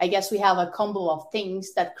 I guess we have a combo of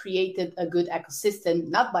things that created a good ecosystem,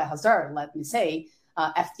 not by hazard, let me say.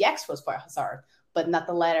 FTX was by hazard, but not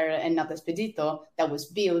the letter and not Expedito that was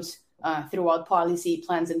built throughout policy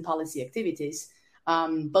plans and policy activities.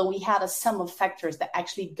 But we had a sum of factors that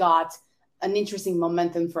actually got an interesting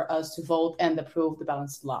momentum for us to vote and approve the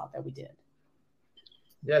balanced law that we did.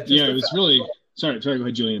 It was really... Sorry, go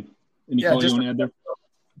ahead, Julien. Any color you want to add there?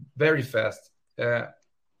 Very fast.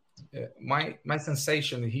 My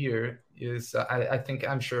sensation here is,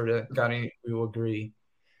 I'm sure that Karin will agree,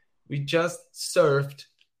 we just served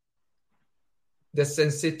the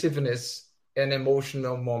sensitiveness and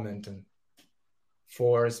emotional momentum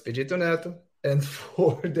for Expedito Neto and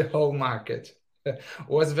for the whole market. It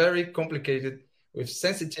was very complicated with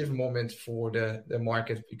sensitive moment for the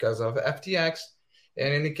market because of FTX.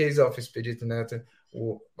 And in the case of Expedito Neto,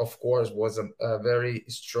 who, of course, was a very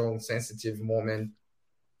strong, sensitive moment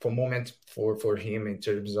for him in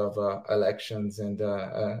terms of elections and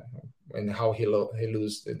how he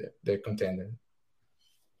lose the contender.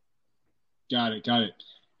 Got it.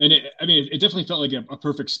 And it definitely felt like a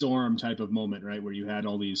perfect storm type of moment, right? Where you had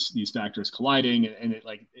all these factors colliding, and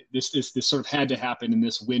this sort of had to happen in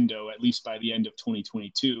this window, at least by the end of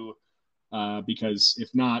 2022, because if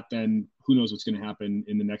not, then who knows what's going to happen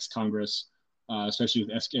in the next Congress, especially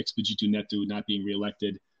with Expedito Neto not being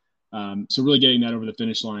reelected. So really getting that over the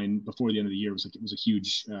finish line before the end of the year was a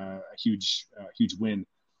huge win.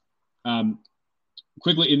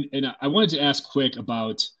 Quickly, and I wanted to ask quick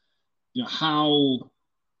about, how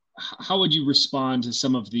would you respond to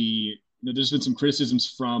some of the, there's been some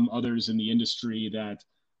criticisms from others in the industry that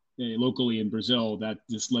locally in Brazil that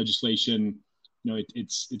this legislation,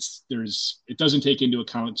 it doesn't take into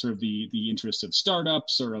account sort of the interests of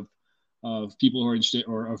startups or of people who are interested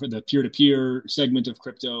or of the peer-to-peer segment of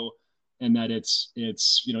crypto, and that it's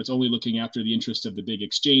only looking after the interest of the big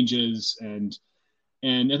exchanges. And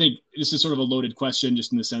I think this is sort of a loaded question,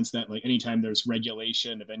 just in the sense that anytime there's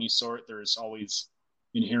regulation of any sort, there's always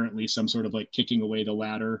inherently some sort of kicking away the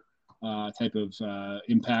ladder type of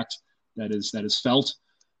impact that is felt.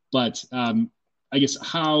 But I guess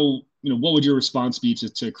what would your response be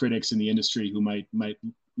to critics in the industry who might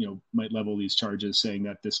level these charges, saying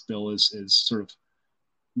that this bill is sort of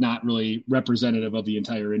not really representative of the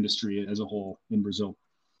entire industry as a whole in Brazil?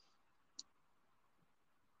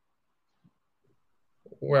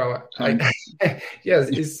 Well,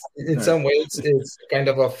 yes, in some ways it's kind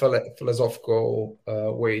of a philosophical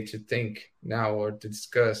way to think now or to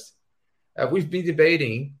discuss. We've been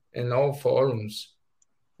debating in all forums,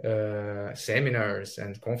 seminars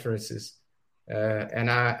and conferences, and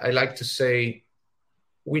I like to say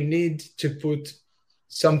we need to put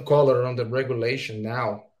some color on the regulation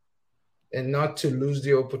now, and not to lose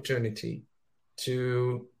the opportunity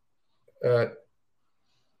to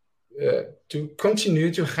to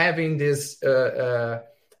continue to having this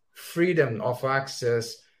freedom of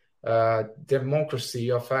access,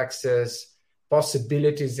 democracy of access,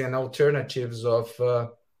 possibilities and alternatives of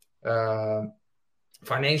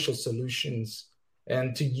financial solutions,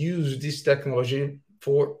 and to use this technology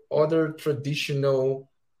for other traditional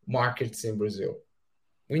markets in Brazil.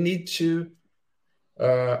 We need to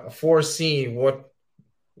foresee what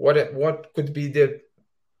could be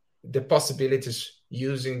the possibilities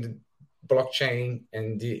using the blockchain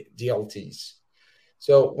and the DLTs.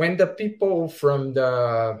 So when the people from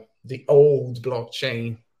the old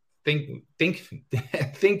blockchain thinking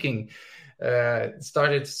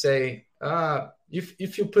started to say,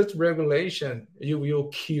 if you put regulation, you will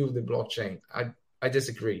kill the blockchain. I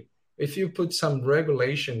disagree. If you put some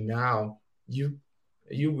regulation now, you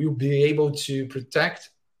will be able to protect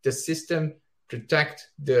the system, protect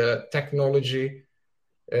the technology,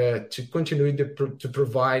 to continue to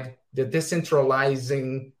provide the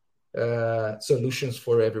decentralizing solutions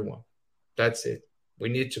for everyone. That's it. We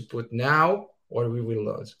need to put now or we will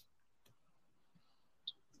lose.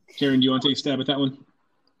 Karen, do you want to take a stab at that one?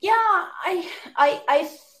 Yeah,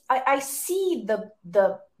 I see the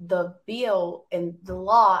bill and the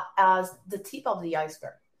law as the tip of the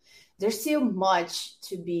iceberg. There's still much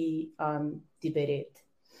to be debated.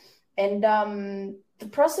 And the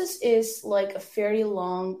process is like a very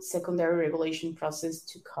long secondary regulation process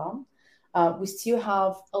to come. We still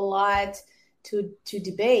have a lot to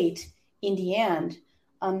debate in the end.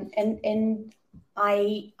 And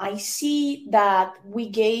I see that we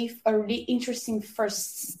gave a really interesting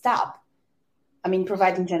first step. I mean,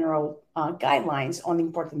 providing general guidelines on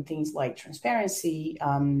important things like transparency,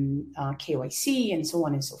 KYC, and so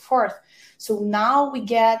on and so forth. So now we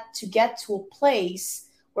get to a place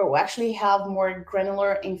where we actually have more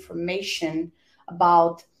granular information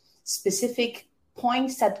about specific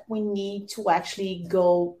points that we need to actually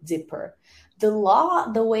go deeper. The law,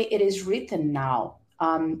 the way it is written now,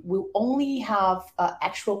 will only have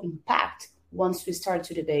actual impact once we start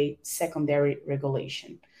to debate secondary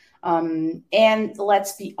regulation. And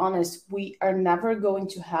let's be honest, we are never going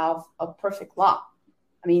to have a perfect law.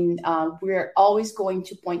 I mean, we're always going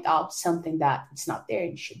to point out something that it's not there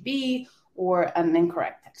and should be, or an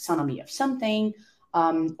incorrect taxonomy of something,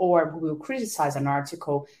 or we will criticize an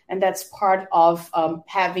article. And that's part of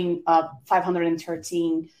having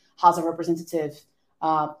 513 House of Representatives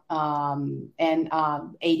and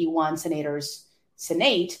 81 senators,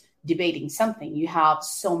 Senate, debating something. You have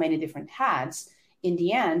so many different hats. In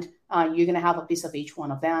the end, you're going to have a piece of each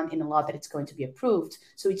one of them in a law that it's going to be approved.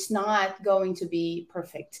 So it's not going to be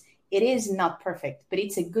perfect. It is not perfect, but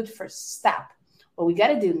it's a good first step. What we got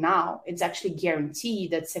to do now is actually guarantee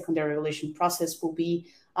that secondary regulation process will be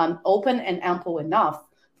open and ample enough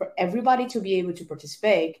for everybody to be able to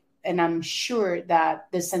participate. And I'm sure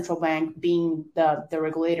that the central bank, being the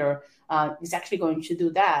regulator, is actually going to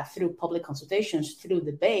do that through public consultations, through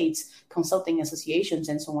debates, consulting associations,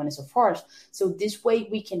 and so on and so forth. So this way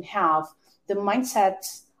we can have the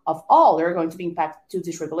mindset of all that are going to be impacted to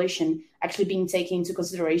this regulation actually being taken into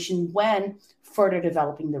consideration when further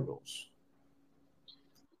developing the rules.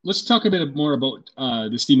 Let's talk a bit more about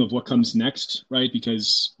this theme of what comes next, right?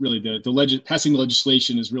 Because really, passing the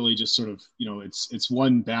legislation is really just sort of, it's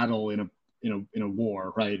one battle in a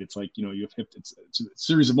war, right? It's like it's a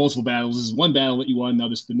series of multiple battles. This is one battle that you won. Now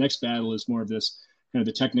the next battle is more of this kind of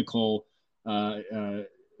the technical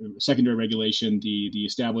secondary regulation, the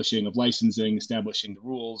establishing of licensing, establishing the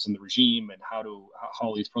rules and the regime, and how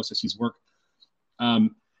all these processes work.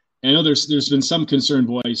 I know there's been some concern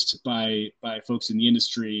voiced by folks in the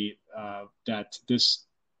industry that it's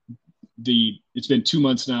been 2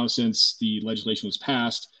 months now since the legislation was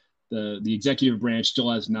passed. The executive branch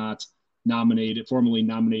still has not formally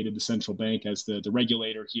nominated the central bank as the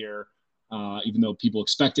regulator here, even though people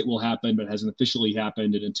expect it will happen, but it hasn't officially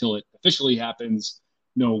happened. And until it officially happens,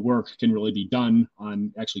 no work can really be done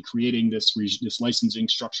on actually creating this licensing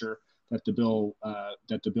structure that the bill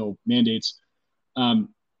mandates.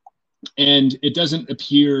 And it doesn't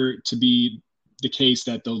appear to be the case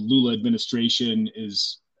that the Lula administration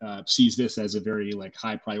sees this as a very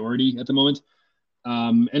high priority at the moment.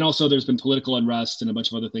 And also there's been political unrest and a bunch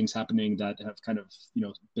of other things happening that have kind of,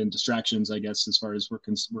 been distractions, I guess, as far as what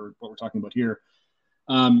we're talking about here.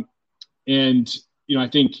 And, I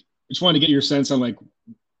think I just wanted to get your sense on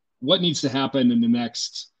what needs to happen in the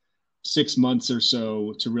next 6 months or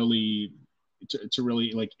so to really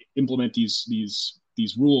implement these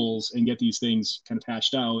rules and get these things kind of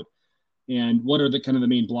hashed out, and what are the kind of the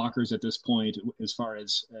main blockers at this point as far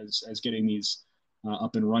as getting these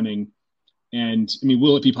up and running. And I mean,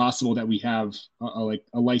 will it be possible that we have a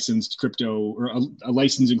licensed crypto or a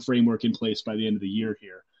licensing framework in place by the end of the year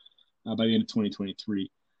here, by the end of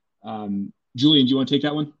 2023? Julien, do you want to take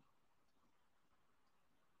that one?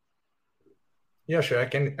 Yeah, sure. I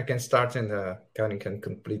can start, and Karin can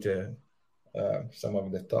complete some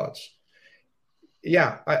of the thoughts.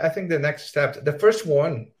 Yeah, I think the next step, the first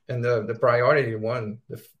one and the priority one,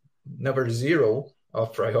 the number 0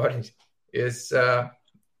 of priority is the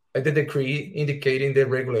decree indicating the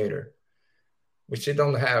regulator. We still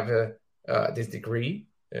don't have this decree,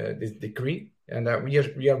 and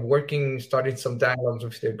we are working, starting some dialogues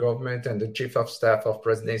with the government and the chief of staff of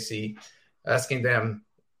presidency, asking them,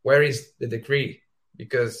 where is the decree?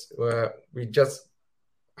 Because we just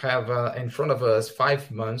have in front of us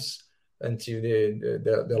 5 months until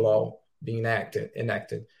the law being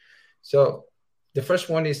enacted. So the first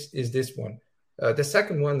one is this one. The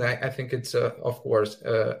second one, I think it's of course,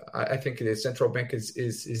 I think the central bank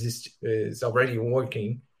is already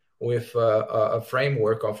working with a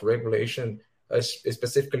framework of regulation,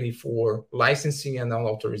 specifically for licensing and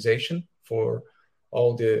non-authorization for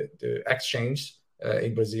all the exchange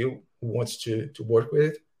in Brazil who wants to work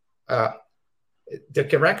with it. The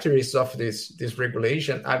characteristics of this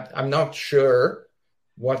regulation, I'm not sure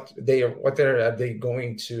what are they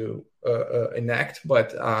going to enact,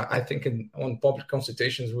 but I think on public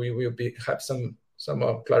consultations we will have some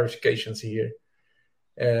clarifications here,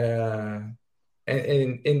 and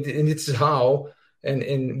it's how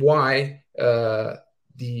and why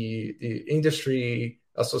the industry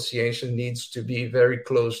association needs to be very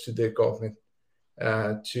close to the government.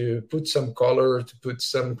 To put some color, to put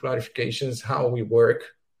some clarifications, how we work,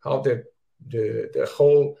 how the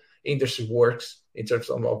whole industry works in terms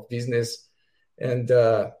of business, and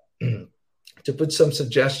to put some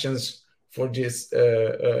suggestions for this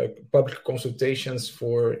public consultations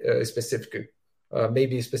for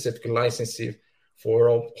maybe specific licensing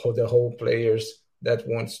for the whole players that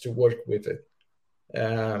wants to work with it.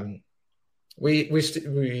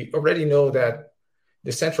 We already know that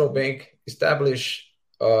the central bank established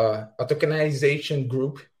a tokenization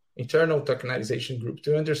group, internal tokenization group,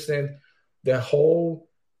 to understand the whole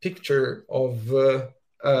picture of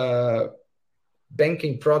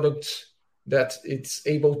banking products that it's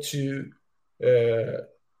able to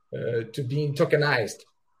be tokenized,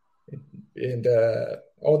 and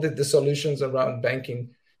all the solutions around banking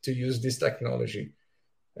to use this technology.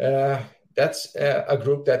 That's a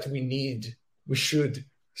group that we should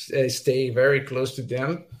stay very close to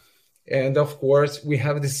them. And of course, we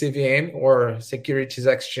have the CVM, or Securities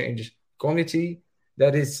Exchange Committee,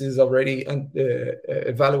 that is already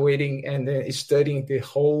evaluating and studying the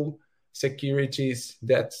whole securities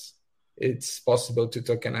that it's possible to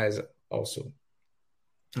tokenize also.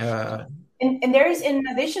 And there is, in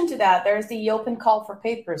addition to that, there's the open call for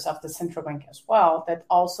papers of the central bank as well, that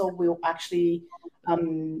also will actually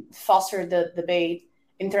foster the debate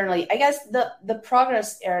internally. I guess the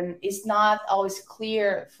progress, Aaron, is not always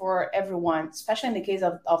clear for everyone, especially in the case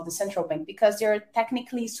of the central bank, because they're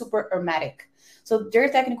technically super hermetic. So there are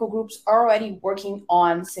technical groups already working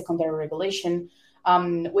on secondary regulation,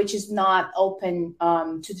 which is not open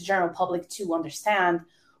to the general public to understand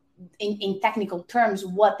in technical terms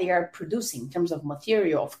what they are producing in terms of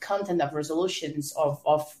material, of content, of resolutions,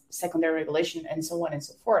 of secondary regulation, and so on and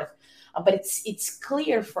so forth. But it's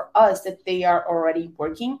clear for us that they are already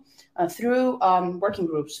working through working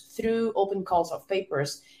groups, through open calls of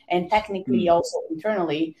papers, and technically also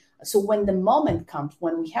internally. So when the moment comes,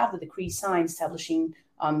 when we have the decree signed establishing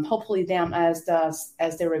hopefully them as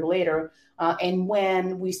the regulator, and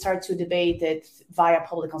when we start to debate it via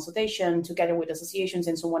public consultation together with associations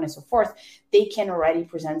and so on and so forth, they can already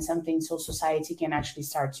present something so society can actually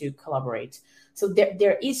start to collaborate. So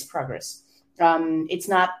there is progress. It's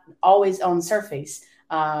not always on surface,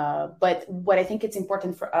 but what I think it's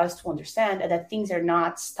important for us to understand is that things are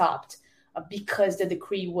not stopped because the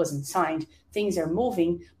decree wasn't signed. Things are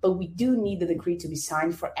moving, but we do need the decree to be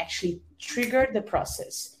signed for actually trigger the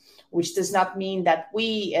process, which does not mean that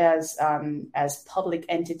we as public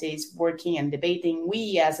entities working and debating,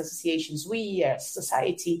 we as associations, we as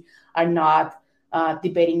society are not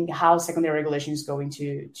debating how secondary regulation is going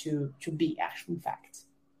to be in fact.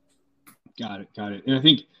 Got it. And I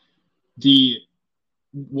think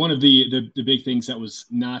one of the big things that was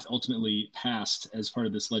not ultimately passed as part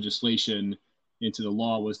of this legislation into the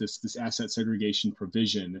law was this asset segregation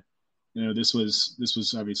provision. You know, this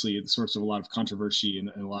was obviously the source of a lot of controversy and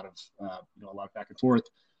a lot of a lot of back and forth.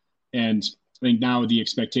 And I think now the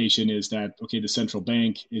expectation is that the central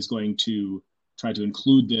bank is going to try to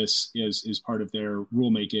include this as part of their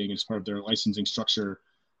rulemaking, as part of their licensing structure.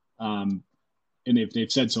 and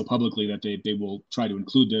they've said so publicly that they will try to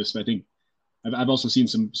include this. But I think I've also seen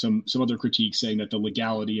some other critiques saying that the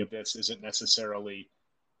legality of this isn't necessarily,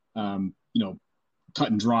 cut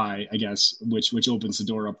and dry, I guess, which opens the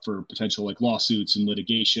door up for potential like lawsuits and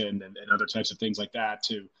litigation and other types of things like that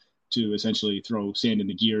to essentially throw sand in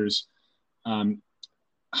the gears.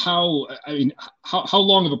 How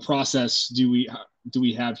long of a process do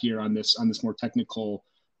we have here on this more technical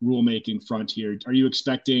rulemaking front here? Are you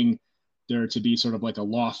expecting there to be sort of like a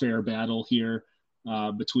lawfare battle here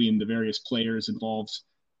between the various players involved,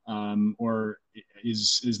 or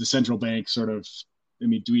is the central bank sort of? I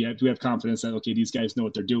mean, do we have confidence that okay, these guys know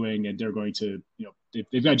what they're doing and they're going to,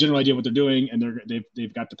 they've got a general idea of what they're doing and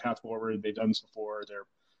they've got the path forward. They've done this before.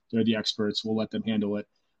 They're the experts. We'll let them handle it.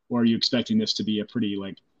 Or are you expecting this to be a pretty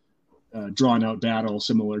like drawn out battle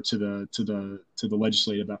similar to the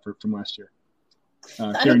legislative effort from last year?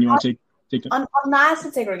 Karen, you want to take that? On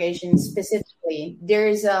asset segregation specifically,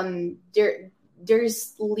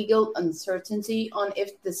 there's legal uncertainty on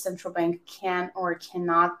if the central bank can or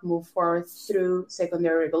cannot move forward through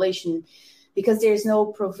secondary regulation because there's no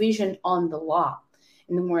provision on the law.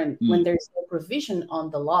 And when there's no provision on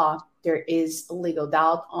the law, there is a legal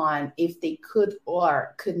doubt on if they could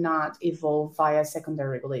or could not evolve via secondary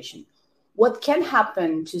regulation. What can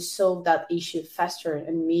happen to solve that issue faster,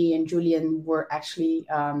 and me and Julien were actually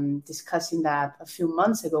discussing that a few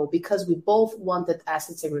months ago because we both wanted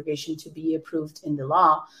asset segregation to be approved in the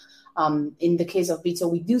law. In the case of Bitso,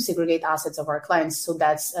 we do segregate assets of our clients, so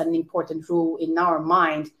that's an important rule in our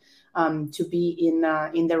mind to be in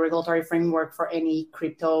the regulatory framework for any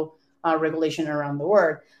crypto regulation around the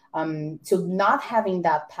world. So not having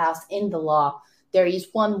that passed in the law, there is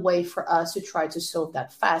one way for us to try to solve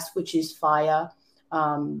that fast, which is via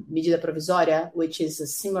medida provisória, which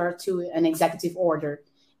is similar to an executive order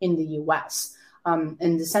in the US.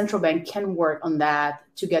 And the central bank can work on that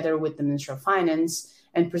together with the Ministry of Finance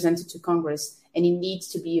and present it to Congress. And it needs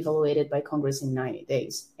to be evaluated by Congress in 90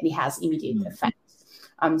 days. And it has immediate effect.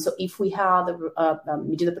 So if we have a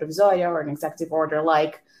medida provisória or an executive order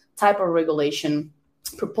like type of regulation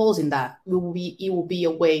proposing that, it will be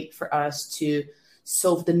a way for us to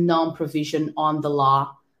solve the non-provision on the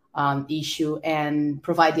law issue and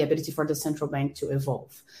provide the ability for the central bank to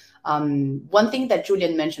evolve. One thing that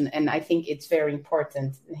Julien mentioned, and I think it's very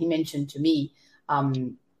important, he mentioned to me,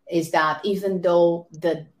 is that even though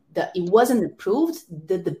it wasn't approved,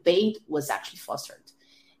 the debate was actually fostered.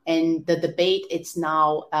 And the debate, it's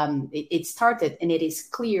now, it started, and it is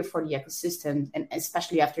clear for the ecosystem, and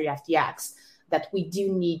especially after FTX, that we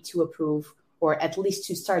do need to approve or at least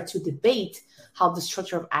to start to debate how the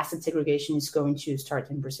structure of asset segregation is going to start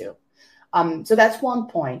in Brazil. So that's one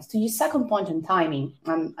point. To your second point on timing,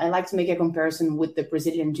 I like to make a comparison with the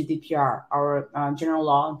Brazilian GDPR, our general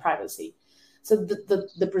law on privacy. So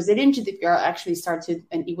the Brazilian GDPR actually started,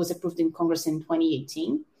 and it was approved in Congress in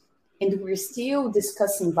 2018. And we're still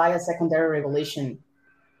discussing via secondary regulation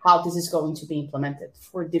how this is going to be implemented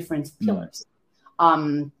for different pillars.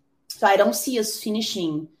 So I don't see us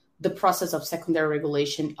finishing the process of secondary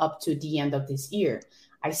regulation up to the end of this year.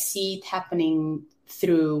 I see it happening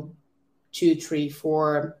through 2, 3,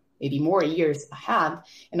 4, maybe more years ahead.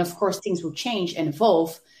 And of course, things will change and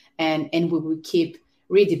evolve, and we will keep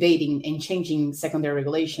redebating and changing secondary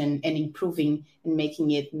regulation and improving and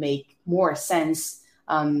making it make more sense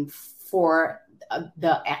for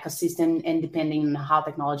the ecosystem, and depending on how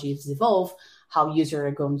technologies evolve, how users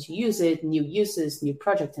are going to use it, new uses, new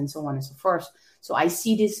projects, and so on and so forth. So I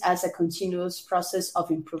see this as a continuous process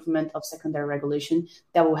of improvement of secondary regulation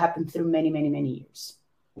that will happen through many, many, many years.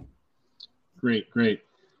 Great.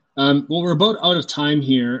 Well, we're about out of time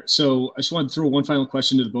here. So I just want to throw one final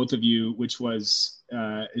question to the both of you, which was,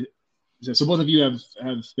 so both of you have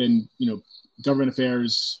been, government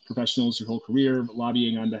affairs professionals your whole career,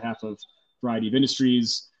 lobbying on behalf of a variety of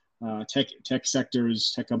industries, tech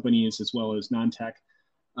sectors, tech companies, as well as non-tech.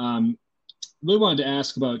 Really wanted to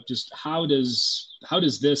ask about just how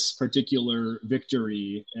does this particular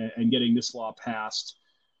victory and getting this law passed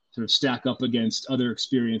sort of stack up against other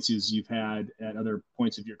experiences you've had at other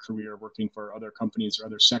points of your career working for other companies or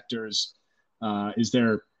other sectors?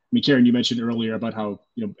 Karen, you mentioned earlier about how,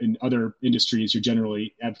 in other industries, you're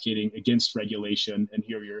generally advocating against regulation, and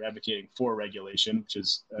here you're advocating for regulation, which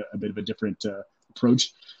is a bit of a different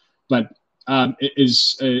approach. But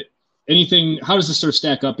anything? How does this sort of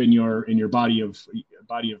stack up in your body of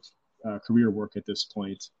career work at this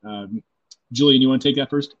point? Julien, you want to take that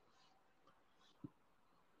first?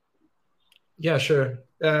 Yeah, sure.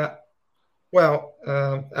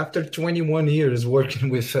 After 21 years working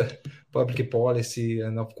with public policy,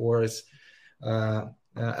 and of course,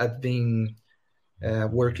 I've been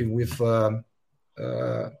working with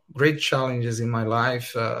great challenges in my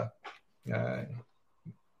life.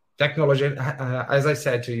 Technology, as I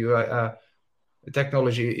said to you,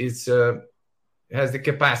 technology has the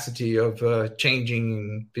capacity of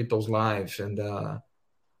changing people's lives, and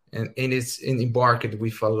it's embarked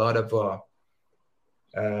with a lot of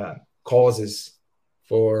causes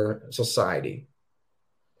for society.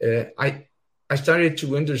 I started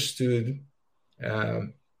to understood.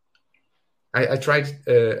 I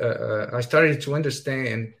started to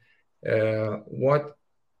understand what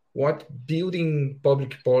building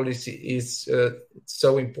public policy is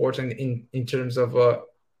so important in terms of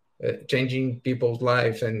changing people's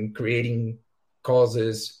lives and creating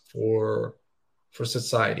causes for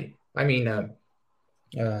society. I mean,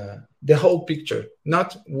 the whole picture,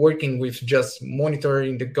 not working with just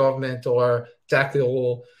monitoring the government or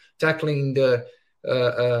tackling the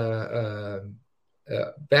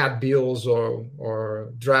bad bills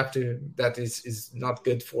or draft that is not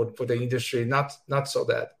good for the industry. Not so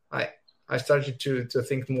that I started to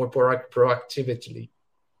think more proactively,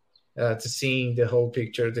 to seeing the whole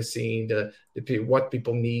picture, to seeing the what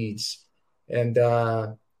people needs, and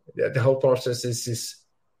the whole process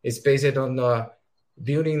is based on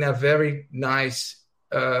building a very nice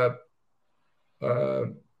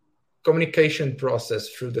communication process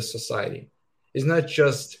through the society. It's not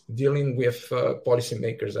just dealing with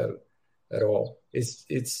policymakers at all. It's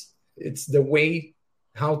the way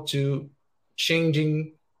how to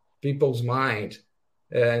changing people's mind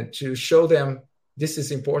to show them this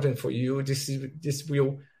is important for you. This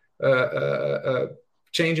will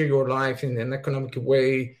change your life in an economic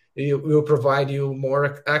way. It will provide you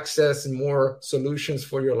more access and more solutions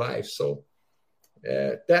for your life. So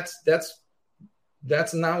that's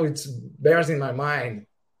now it bears in my mind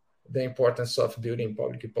the importance of building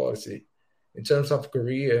public policy. In terms of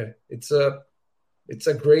career, it's a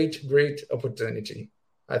great opportunity.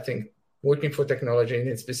 I think working for technology,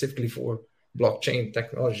 and specifically for blockchain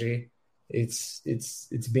technology, it's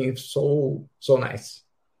been so nice.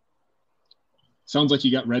 Sounds like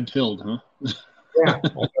you got red pilled, huh? Yeah.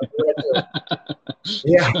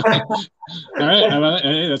 Yeah. All right.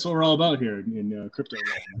 Hey, that's what we're all about here in crypto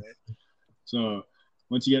land, right? So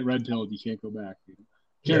once you get red pilled, you can't go back.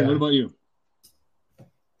 Karen, what about you? I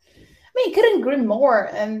mean, couldn't agree more.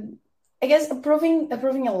 And I guess approving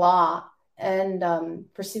a law and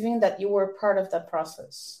perceiving that you were part of that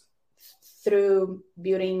process through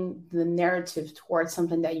building the narrative towards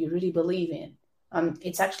something that you really believe in.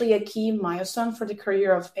 It's actually a key milestone for the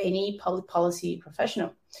career of any public policy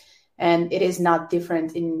professional. And it is not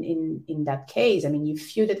different in that case. I mean, you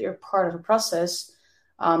feel that you're part of a process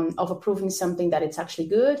of approving something that it's actually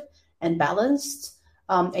good and balanced.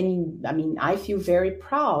 And I mean, I feel very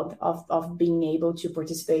proud of being able to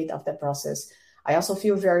participate of that process. I also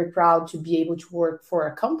feel very proud to be able to work for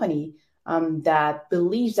a company that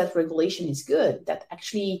believes that regulation is good, that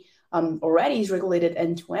actually already is regulated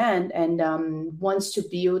end to end, and wants to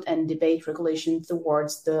build and debate regulation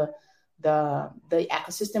towards the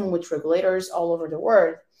ecosystem with regulators all over the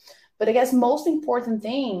world. But I guess most important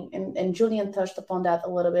thing, and Julien touched upon that a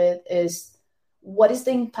little bit, is what is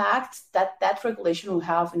the impact that regulation will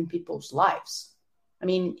have in people's lives? I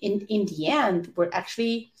mean, in the end, we're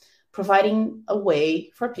actually providing a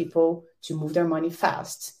way for people to move their money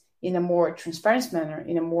fast in a more transparent manner,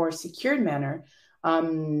 in a more secured manner.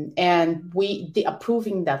 And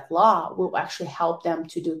approving that law will actually help them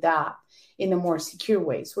to do that in a more secure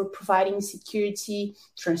way. So we're providing security,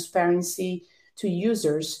 transparency to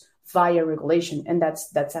users via regulation, and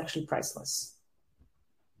that's actually priceless.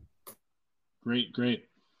 Great.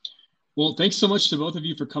 Well, thanks so much to both of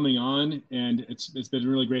you for coming on, and it's been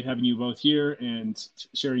really great having you both here and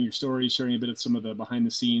sharing your stories, sharing a bit of some of the behind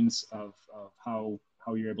the scenes of how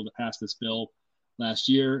you're able to pass this bill last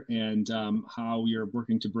year, and how you're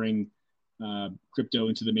working to bring crypto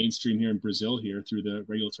into the mainstream here in Brazil here through the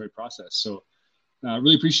regulatory process. So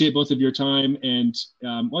really appreciate both of your time. And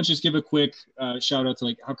why don't you just give a quick shout out to,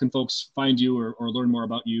 like, how can folks find you or learn more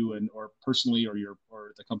about you and or personally or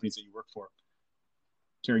the companies that you work for?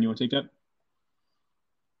 Karen, you want to take that?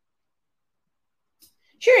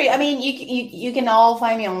 Sure. I mean, you can all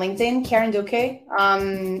find me on LinkedIn, Karen Duque,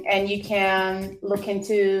 and you can look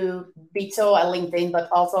into Bitso at LinkedIn, but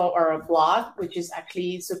also our blog, which is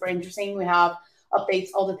actually super interesting. We have updates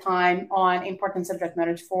all the time on important subject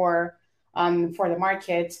matters for the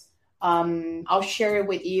market. I'll share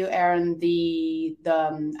with you, Aaron, the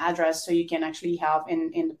address so you can actually have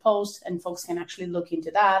in the post, and folks can actually look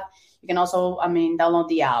into that. You can also, download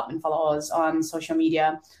the app and follow us on social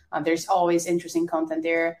media. There's always interesting content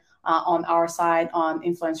there. on our side, on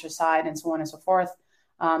influencer side, and so on and so forth.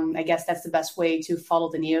 I guess that's the best way to follow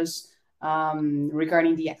the news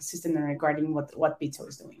regarding the ecosystem and regarding what Bitso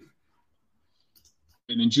is doing.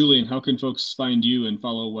 And then Julien, how can folks find you and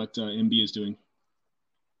follow what MB is doing?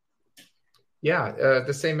 Yeah,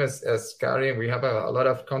 the same as Karen. We have a lot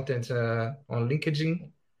of content on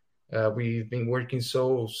LinkedIn. We've been working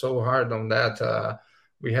so hard on that.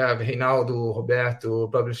 We have Reinaldo, Roberto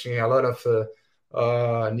publishing a lot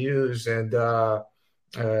of news and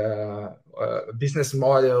business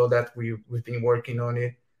model that we've been working on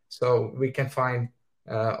it. So we can find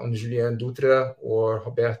on Julien Dutra or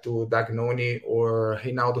Roberto Dagnoni or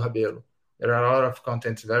Reinaldo Rabelo. There are a lot of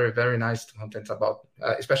content, very, very nice content about,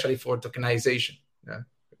 especially for tokenization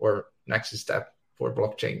or next step for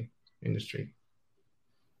blockchain industry.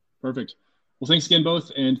 Perfect. Well, thanks again,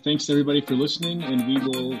 both. And thanks to everybody for listening. And we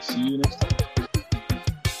will see you next time.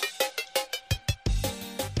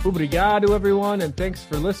 Obrigado, everyone. And thanks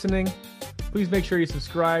for listening. Please make sure you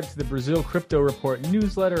subscribe to the Brazil Crypto Report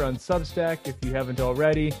newsletter on Substack if you haven't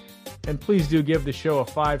already. And please do give the show a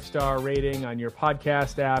 5-star rating on your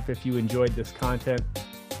podcast app if you enjoyed this content.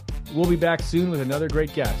 We'll be back soon with another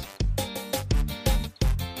great guest.